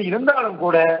 அப்படி இருந்தாலும்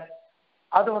கூட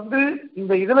அது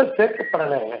இந்த இதுல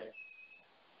சேர்க்கப்படலை.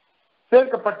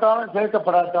 சேர்க்கப்பட்டாலும்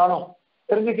சேர்க்கப்படாட்டாலும்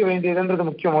தெரிஞ்சுக்க வேண்டியதுன்றது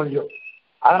முக்கிய மொழியோ.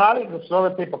 அதனால இந்த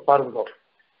ஸ்லோகத்தை இப்ப பாருங்க.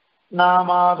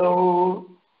 நாமாதோ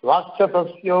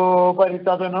வாக்ஷதஸ்யோபரி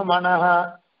ததனு மனஹ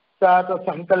சாத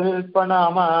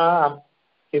சங்கல்பநாமா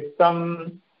சித்தம்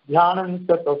தியானஞ்ச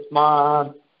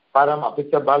தஸ்மாத் பரம்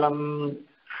அபிச்ச பலம்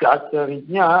சாச்ச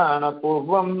விஜ்ஞான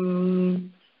பூர்வம்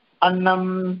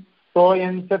அன்னம்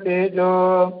சோயஞ்ச தேஜோ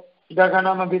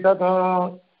ககனமபி ததோ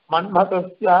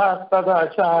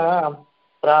மன்மதஸ்யாஸ்ததாசா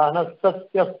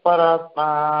பிராணஸ்தஸ்ய பராத்மா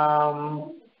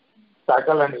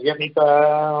சகல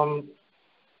நியமிதம்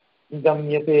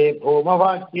கம்யதே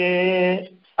பூமவாக்கியே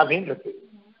அப்படின்னு இருக்கு.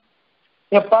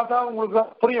 பார்த்தா உங்களுக்கு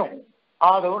புரியும்.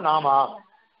 ஆதவ் நாமா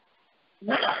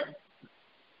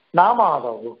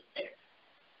ஆதவ்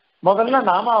முதல்ல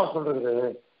நாமாவை சொல்றது,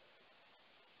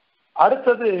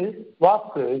 அடுத்தது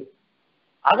வாக்கு,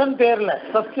 அதன் பேர்ல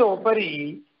சத்தியோபரி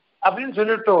அப்படின்னு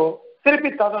சொல்லிட்டு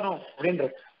திருப்பி ததனும்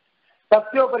அப்படின்றது.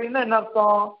 சத்தியோபரின்னா என்ன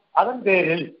அர்த்தம்? அதன்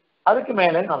பேரில், அதுக்கு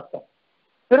மேலேன்னு அர்த்தம்.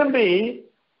 திரும்பி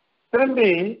திரும்பி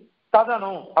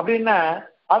ததனும் அப்படின்னா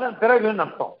அதன் பிறகுன்னு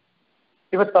அர்த்தம்.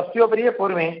 இப்ப சத்தியோபரியே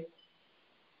பொறுமை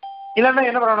இல்லைன்னா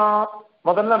என்ன பண்ணணும்?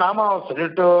 முதல்ல நாமாவை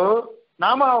சொல்லிட்டு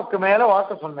நாமாவுக்கு மேல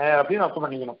வாக்க சொன்ன அப்படின்னு அர்த்தம்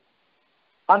பண்ணிக்கணும்.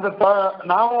 அந்த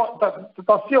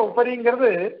தஸ்ய உபரிங்கிறது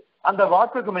அந்த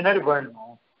வாக்குக்கு முன்னாடி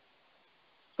போயிடணும்.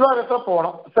 ஸ்லோகத்துல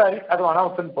போகணும். சரி, அது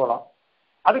அனாவத்துன்னு போகலாம்.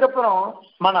 அதுக்கப்புறம்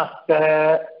மனஸ்த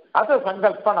அது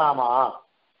சங்கல்ப நாமா,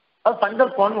 அது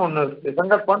சங்கல்பம்னு ஒண்ணு இருக்கு.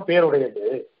 சங்கல்பம் பேருடையது.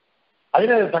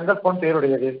 அதுல சங்கல்பம்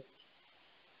பேருடையது.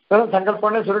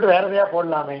 சங்கல்பம்னு சொல்லிட்டு வேற எதையா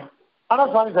போடலாமே. ஆனா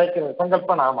சுவாமி சாய்க்கிறது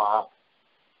சங்கல்ப நாமா.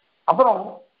 அப்புறம்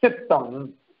சித்தம்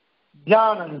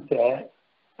தியானஞ்ச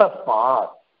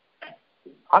தஸ்மாத்,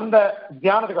 அந்த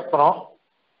தியானத்துக்கு அப்புறம்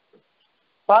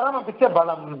பரமபிச்ச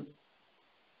பலம்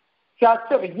சாச்ச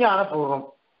விஜயான பூர்வம்.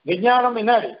 விஜயானம்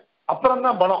முன்னாடி அப்புறம்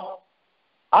தான் பலம்.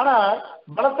 ஆனா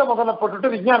பலத்தை முதல்ல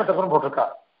போட்டுட்டு விஜயானத்தை அப்புறம் போட்டிருக்கா.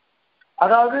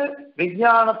 அதாவது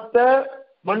விஜயானத்தை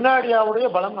முன்னாடியாவுடைய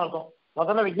பலம் அர்த்தம்.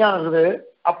 முதல்ல விஜயானம் இருக்குது,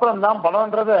 அப்புறம் தான்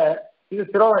பலம்ன்றத. இது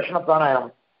திரோவேஷண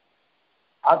பிராணாயாமம்.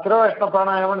 திரோவேஷண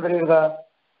பிராணாயாமம்னு தெரியுதா?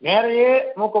 நேரையே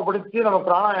மூக்க பிடிச்சி நம்ம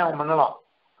பிராணாயாமம் பண்ணலாம்.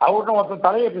 அவர்கிட்ட மொத்தம்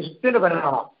தலையை சுத்திட்டு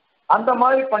பண்ணலாம். அந்த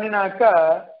மாதிரி பண்ணினாக்க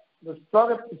இந்த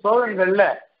ஸ்லோகங்கள்ல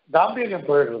காம்பீரியம்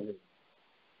போயிடுறது.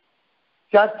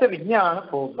 சாச்ச விஜயான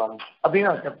பூர்வம் அப்படின்னு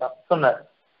சொன்னார்.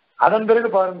 அதன் பிறகு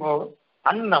பாருங்க,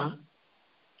 அன்னம்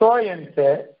சோயஞ்ச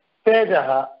தேஜக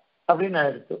அப்படின்னு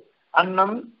ஆயிடுச்சு.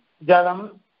 அன்னம் ஜலம்,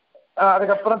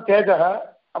 அதுக்கப்புறம் தேஜக,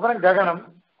 அப்புறம் ககனம்.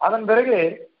 அதன் பிறகு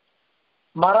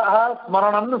மரஹா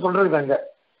ஸ்மரணம்னு சொல்றது. அங்க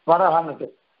ஸ்மரஹான்னு,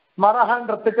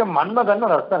 ஸ்மரஹன்றதுக்கு மன்மதன்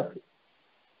ஒரு அர்த்தம் இருக்கு.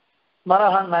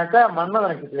 ஸ்மரஹான்னாக்க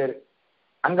மன்மதனுக்கு பேரு.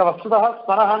 அங்க வஸ்துதா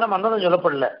ஸ்மரஹான மன்மதன்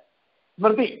சொல்லப்படல,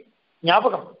 ஸ்மிருதி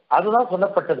ஞாபகம் அதுதான்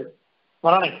சொல்லப்பட்டது,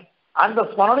 ஸ்மரணை. அந்த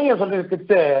ஸ்மரணையை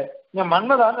சொல்லிருக்கிட்டு இங்க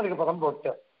மன்மதான் அதுக்கு பதம் போட்ட.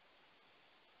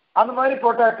 அந்த மாதிரி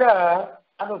போட்டாக்க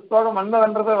அந்த ஸ்லோகம்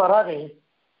மன்மதன்றது வராது,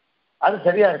 அது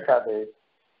சரியா இருக்காது.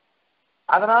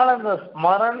 அதனால அந்த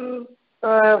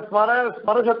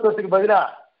ஸ்மரசத்துவத்துக்கு பதிலா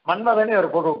மன்மதனே ஒரு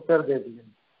போட்டு பேர் தேசிங்க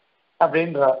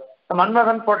அப்படின்றார்.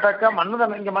 மன்மதன் போட்டாக்கா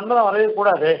மன்மதன் இங்க மன்மதன் வரவே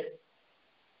கூடாது.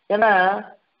 ஏன்னா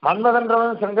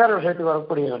மன்மதன்றவன் சிங்கார விஷயத்துக்கு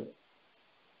வரக்கூடியவன்.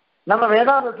 நம்ம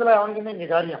வேதாந்தத்துல அவனுக்குன்னு இங்க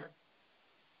காரியம்,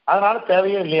 அதனால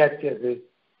தேவையே இல்லையாச்சு அது.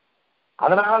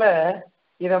 அதனால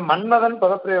இதை மன்மதன்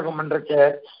பதப்பிரயோகம் பண்றக்க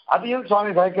அதையும்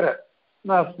சுவாமி சாய்க்கிறார்.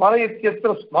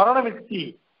 ஸ்மரயித்தியத்திர ஸ்மரணமித்தி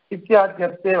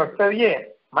இத்தியாத்தியத்தே வக்தவியே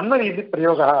மன்மதி இது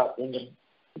பிரயோகா அப்படிங்கிறது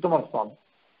உத்தம சுவாமி.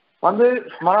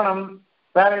 ஸ்மரணம்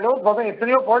வேற ஏதோ பதம்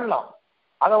எத்தனையோ போடலாம்,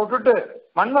 அதை விட்டுட்டு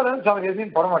மன்மதன் சுவாமி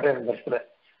எதையும் போட மாட்டேன் இந்த இடத்துல.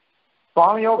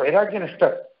 சுவாமியோ வைராக்கிய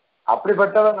நிஷ்டர்.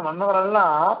 அப்படிப்பட்டவர் அந்த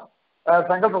மன்மதனெல்லாம்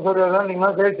சங்கல்ப சூரியதான்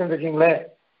நீங்களாம் சேவிச்சுருக்கீங்களே,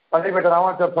 பள்ளிப்பேட்டை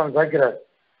ராமாச்சார சுவாமி சாய்க்கிறார்.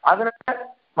 அதுல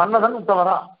மன்மதன்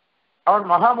உத்தமதான். அவன்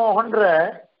மகாமோகன்ற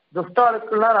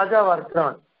துஷ்டாளுக்கெல்லாம் ராஜாவா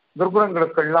இருக்கிறவன்.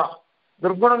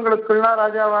 துர்குணங்களுக்கெல்லாம்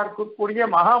ராஜாவா இருக்கக்கூடிய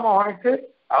மகாமோகனுக்கு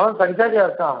அவன் சரிசாரியா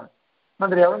இருக்கான். அவன்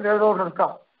மந்திரி அவன் ஏதோ ஒன்று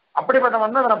இருக்கான். அப்படிப்பட்ட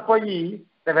மன்னதனை போய்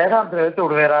இந்த வேதாந்தத்தை எடுத்து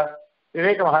விடுவேரா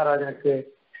விவேக மகாராஜனுக்கு?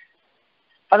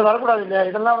 அது வரக்கூடாது இல்லையா?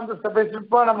 இதெல்லாம் ஸ்டெப் பை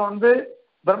ஸ்டெப்பா நம்ம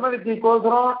பிரம்ம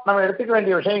வித்தியைக்கோசரம் நம்ம எடுத்துக்க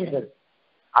வேண்டிய விஷயங்கள்.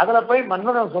 அதுல போய்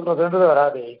மன்மதன் சொல்றதுன்றது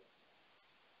வராது.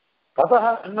 ததா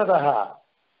என்னதா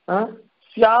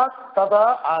சியாத் ததா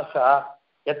ஆசா.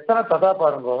 எத்தனை ததா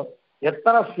பாருங்கோ,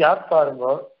 எத்தனை சியாத்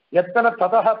பாருங்கோ, எத்தனை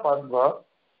ததா பாருங்கோ,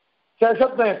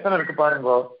 சப்தம் எத்தனை இருக்கு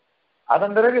பாருங்கோ.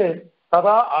 அதன் பிறகு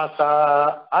ததா ஆசா,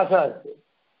 ஆசா இருக்கு.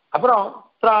 அப்புறம்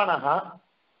பிராணஹா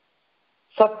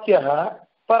சத்யஹ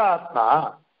பராத்மா,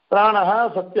 பிராணஹா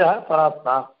சத்யஹ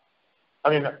பராத்மா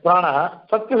அப்படின்னு. பிராணஹா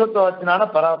சத்தியசத்துவத்தினான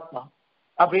பராத்மா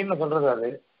அப்படின்னு சொல்றது. அது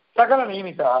சகல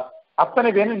நியமித்தா, அத்தனை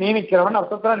பேரும் நியமிக்கிறவன்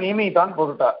அர்த்தத்துல நியமித்தான்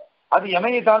போட்டுட்டார். அது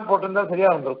எமையத்தான் போட்டிருந்தா சரியா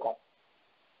இருந்திருக்கும்.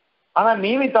 ஆனா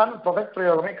நியமித்தான் ப்ரொடக்ட்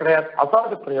பிரயோகமே கிடையாது,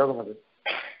 அசாது பிரயோகம். அது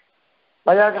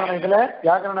வையாகரண இதுல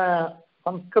வியாக்கரண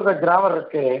சம்ஸ்கிருத கிராமர்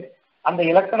இருக்கு. அந்த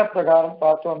இலக்கண பிரகாரம்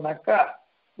பார்த்தோம்னாக்கா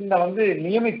இந்த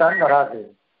நியமித்தான் வராது,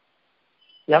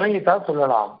 எமையித்தா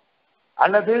சொல்லலாம்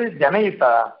அல்லது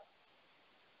ஜனயித்தா.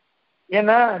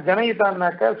 ஏன்னா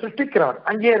ஜனயித்தான்னாக்க சிருஷ்டிக்கிறவன்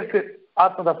அங்கேயே இருக்கு.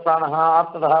 ஆத்மத பிராணஹா,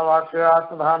 ஆத்மதா வாக்கு,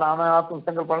 ஆத்மதா நாம, ஆத்ம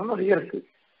சங்கல்பம் நிறைய இருக்கு.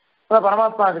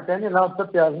 பரமாத்மாவுக்கு தெரிஞ்சு எல்லாம்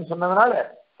உற்பத்தி ஆகுதுன்னு சொன்னதுனால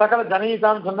சகல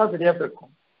ஜனயித்தான்னு சொன்னா சரியா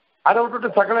இருக்கும். அதை விட்டுட்டு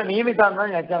சகல நியமித்தான்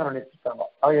தான் வியாக்கியானம் பண்ணிட்டு இருக்காங்க,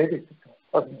 அவ எழுதி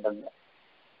வச்சிருக்காங்க.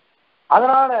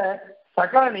 அதனால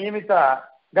சகல நியமித்தா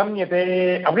கம்யதே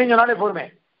அப்படின்னு சொன்னாலே போதுமே.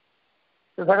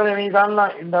 சகல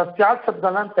நியமித்தான்லாம் இந்த சியாத்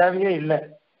சப்தம்லாம் தேவையே இல்லை.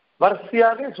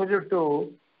 வரிசையாக சொல்லிட்டு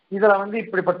இதுல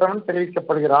இப்படிப்பட்டவன்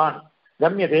தெரிவிக்கப்படுகிறான்,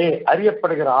 கம்யதே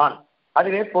அறியப்படுகிறான்,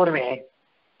 அதுவே போருமே.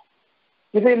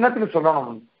 இது என்னத்துக்கு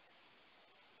சொல்லணும்?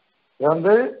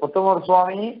 இது உத்தமர்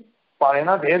சுவாமி.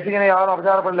 ஏன்னா தேசிகனை யாரும்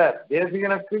அபச்சாரப்படல,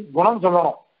 தேசிகனுக்கு குணம்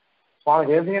சொல்லணும். சுவாமி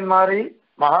தேசிகன் மாதிரி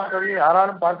மகாகவி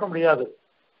யாராலும் பார்க்க முடியாது.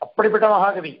 அப்படிப்பட்ட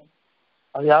மகாகவி.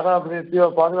 அது யாதாபிரியத்தையோ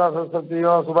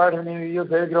பாதுகாசத்தையோ சுபாஷினியோ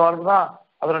சேவிக்கிறவாளுக்கு தான்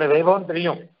அதனுடைய வைபவம்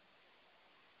தெரியும்.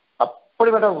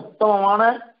 அப்படிப்பட்ட உத்தமமான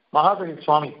மகாகவி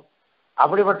சுவாமி.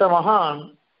 அப்படிப்பட்ட மகான்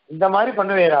இந்த மாதிரி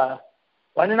பண்ணுவேரா?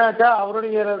 பண்ணினாக்கா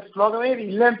அவருடைய ஸ்லோகமே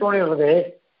இல்லைன்னு தோணிடுறது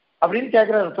அப்படின்னு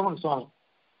கேட்கிறார் உத்தமன் சுவாமி.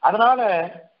 அதனால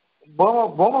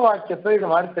போம வாக்கியத்தை இது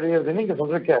மாதிரி தெரியுதுன்னு நீங்க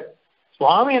சொல்லிருக்க.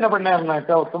 சுவாமி என்ன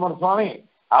பண்ணாருனாக்கா உத்தமன் சுவாமி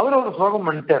அவர் ஒரு ஸ்லோகம்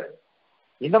பண்ணிட்டார்.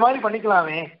 இந்த மாதிரி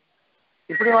பண்ணிக்கலாமே,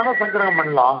 இப்படி வேணா சங்கரகம்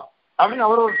பண்ணலாம் அப்படின்னு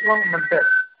அவர் ஒரு ஸ்லோகம் பண்ணிட்டார்.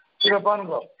 இத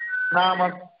பாருங்க. நாம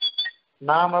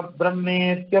நாம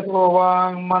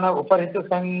பிரம்மேத்யதோவாங் மன உபரித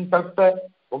சங்கல்ப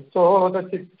உக்தோத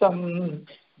சித்தம்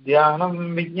தியானம்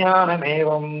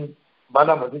விஜானமேவம்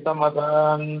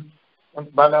பலமுதிதமதான்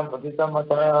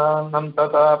பலமுதிதமதானம்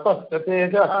ததா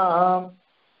பஸ்தேஜஹ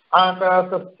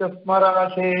ஆகாசஸ்ய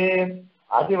ஸ்மராசே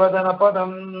அதிவதன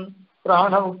பதம்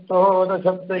பிராண உக்தோத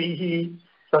சப்தைஹ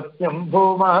சத்யம்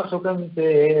பூமா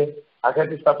சுகந்தே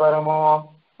அகதி சபரமோ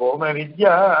பூம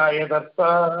வித்யாய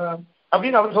தத்தா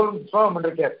அப்படின்னு அவர் ஸ்லோகம்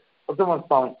பண்ணிருக்கார் உத்தம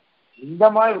சுவாமி. இந்த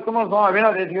மாதிரி உத்தம சுவாமி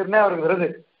அப்படின்னா தேசிகர்னே அவருக்கு வருது.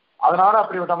 அதனால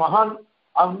அப்படிப்பட்ட மகான்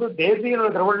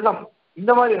தேசிகனுடைய திருவள்ளம்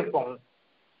இந்த மாதிரி இருக்கும்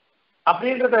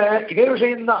அப்படின்றத இதே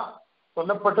விஷயம்தான்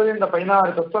சொல்லப்பட்டது. இந்த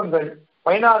 16 தத்துவங்கள்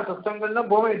 16 தத்துவங்கள்னா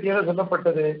பூம வித்தியில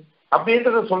சொல்லப்பட்டது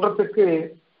அப்படின்றத சொல்றதுக்கு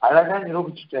அழகா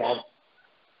நிரூபிச்சுட்டேன்.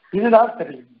 இதுதான்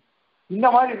தெரியும். இந்த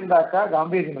மாதிரி இருந்தாக்கா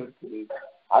காம்பீரியம் இருக்கு.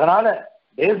 அதனால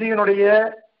தேசிகனுடைய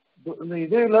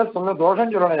இதுல சொன்ன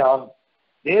தோஷம் சொல்லணும் யாரும்.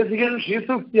 தேசிகன்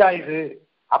ஸ்ரீசூக்தி ஆயுது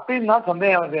அப்படின்னு தான்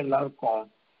சந்தேகம் வருது எல்லாருக்கும்.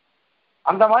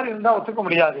 அந்த மாதிரி இருந்தா ஒத்துக்க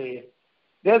முடியாது.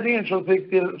 தேசிகன்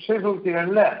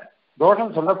ஸ்ரீசூக்திகள்ல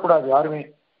தோஷம் சொல்லக்கூடாது யாருமே.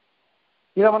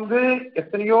 இதை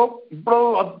எத்தனையோ இவ்வளவு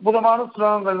அற்புதமான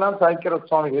ஸ்லோகங்கள்லாம் சாய்க்கிற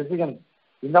சுவாமி தேசிகன்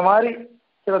இந்த மாதிரி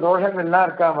சில தோஷங்கள்லாம்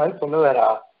இருக்கா மாதிரி சொல்லுவாரா?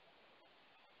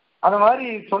 அந்த மாதிரி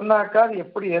சொன்னாக்கா அது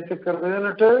எப்படி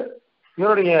ஏற்றுக்கிறதுன்னுட்டு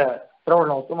இவருடைய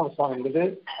திருவள்ளம் உத்தம சுவாமி இருக்குது.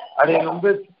 அது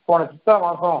போன சித்தா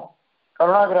மாசம்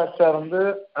கருணாகராச்சார்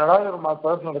நடாகர்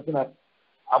மாசம் நடத்தினார்.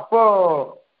 அப்போ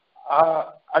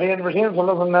அடியன் விஷயம்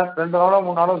சொல்ல சொன்னார். 2 நாளோ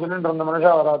 3 நாளோ சொல்லிட்டு இருந்த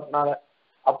மனுஷா வராதுனால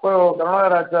அப்போ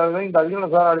கருணாகராச்சார இந்த அதிகன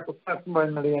சாராடி புத்தகம்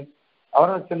பயனடியன்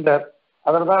அவரும் வச்சிருந்தார்.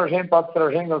 அதில் தான் விஷயம் பார்த்துற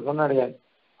விஷயங்கள் சொன்னடியன்.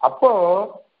 அப்போ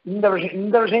இந்த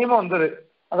விஷயமும் வந்தது.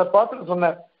 அதை பார்த்துட்டு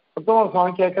சொன்னார் உத்தம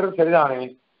சுவாமி கேட்கறது சரிதானே,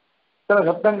 சில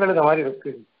சப்தங்கள் இந்த மாதிரி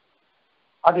இருக்கு,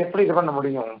 அது எப்படி இது பண்ண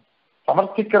முடியும்?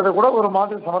 சமர்ப்பிக்கிறத கூட ஒரு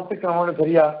மாதிரி சமர்ப்பிக்கணும்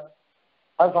சரியா?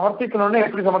 அது சமர்ப்பிக்கணும்னு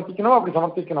எப்படி சமர்ப்பிக்கணும் அப்படி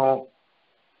சமர்ப்பிக்கணும்.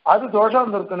 அது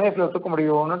தோஷம் இருக்குன்னு எப்படி ஒத்துக்க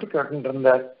முடியும்னு கேட்டு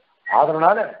இருந்தார்.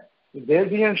 அதனால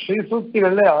தேசிகன்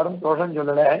ஸ்ரீசூக்திகள்ல யாரும் தோஷம்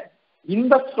சொல்லல.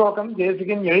 இந்த ஸ்லோகம்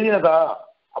தேசிகன் எழுதினதா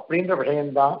அப்படின்ற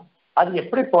விஷயம்தான். அது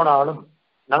எப்படி போனாலும்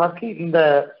நமக்கு இந்த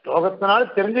ஸ்லோகத்தினால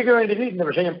தெரிஞ்சுக்க வேண்டியது இந்த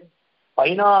விஷயம்.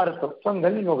 16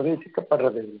 தத்துவங்கள் இங்க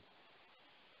உபதேசிக்கப்படுறது.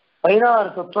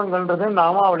 16 தத்துவங்கள்ன்றது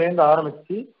நாமாவிலேருந்து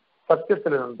ஆரம்பிச்சு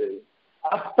சத்தியத்திலிருந்து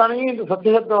அத்தனையும் இந்த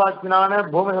சத்தியசப்த வாக்கினான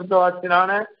பூமி சப்த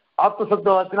வாக்கினான ஆத்ம சப்த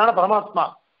வாக்கினான பரமாத்மா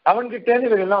அவன்கிட்டேருந்து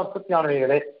இவங்க எல்லாம் உற்பத்தி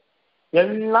ஆனவைகளே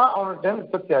எல்லாம் அவன்கிட்ட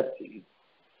உற்பத்தி ஆச்சு.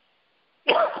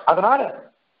 அதனால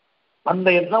அந்த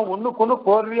எல்லாம் ஒண்ணுக்கு ஒண்ணு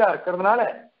கோர்வையா இருக்கிறதுனால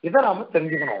இதை நாம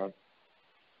தெரிஞ்சுக்கணும்.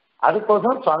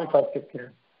 அதுக்கோசரம் சுவாமி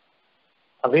பார்த்திருக்கிறேன்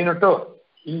அப்படின்னுட்டு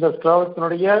இந்த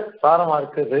ஸ்லோகத்தினுடைய சாரமா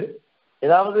இருக்குது.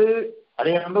 ஏதாவது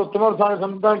அதை உத்தம சுவாமி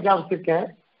சொந்தம் ஞாபகிச்சிருக்கேன்,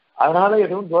 அதனால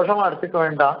எதுவும் தோஷமா எடுத்துக்க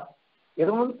வேண்டாம்.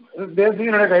 எதுவும்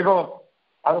தேசியனுடைய வைபவம்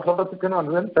அதை சொல்றதுக்குன்னு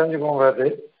வந்ததுன்னு தெரிஞ்சுக்கோங்க. அது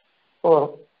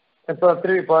இப்ப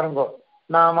திரும்பி பாருங்க.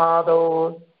 நாமாதோ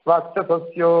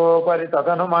வாக்சோபரி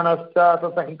ததனு மனசாத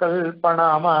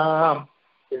சங்கல்பணாமாம்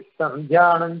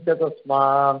தியானஞ்ச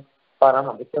தஸ்மான்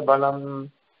பரமபிச்ச பலம்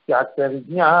யாச்ச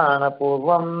விஜான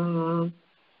பூர்வம்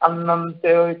அன்னம்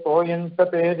கோயஞ்ச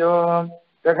தேஜோ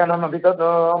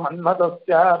ஜகனமபிதோ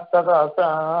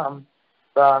மன்மதஸ்யார்த்ததாசாம்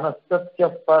பிராணஸ்ய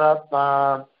பராத்மா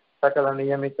சகல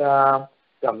நியமிதா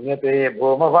கம்யதே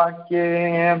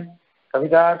பூமவாக்கியே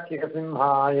கவிதார்க்கிக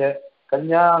சிம்ஹாய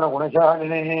கல்யாண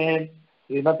குணசாலினே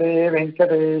ஸ்ரீமதே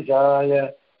வெங்கடேஷாய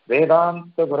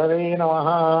வேதாந்த குரவே நமஹ.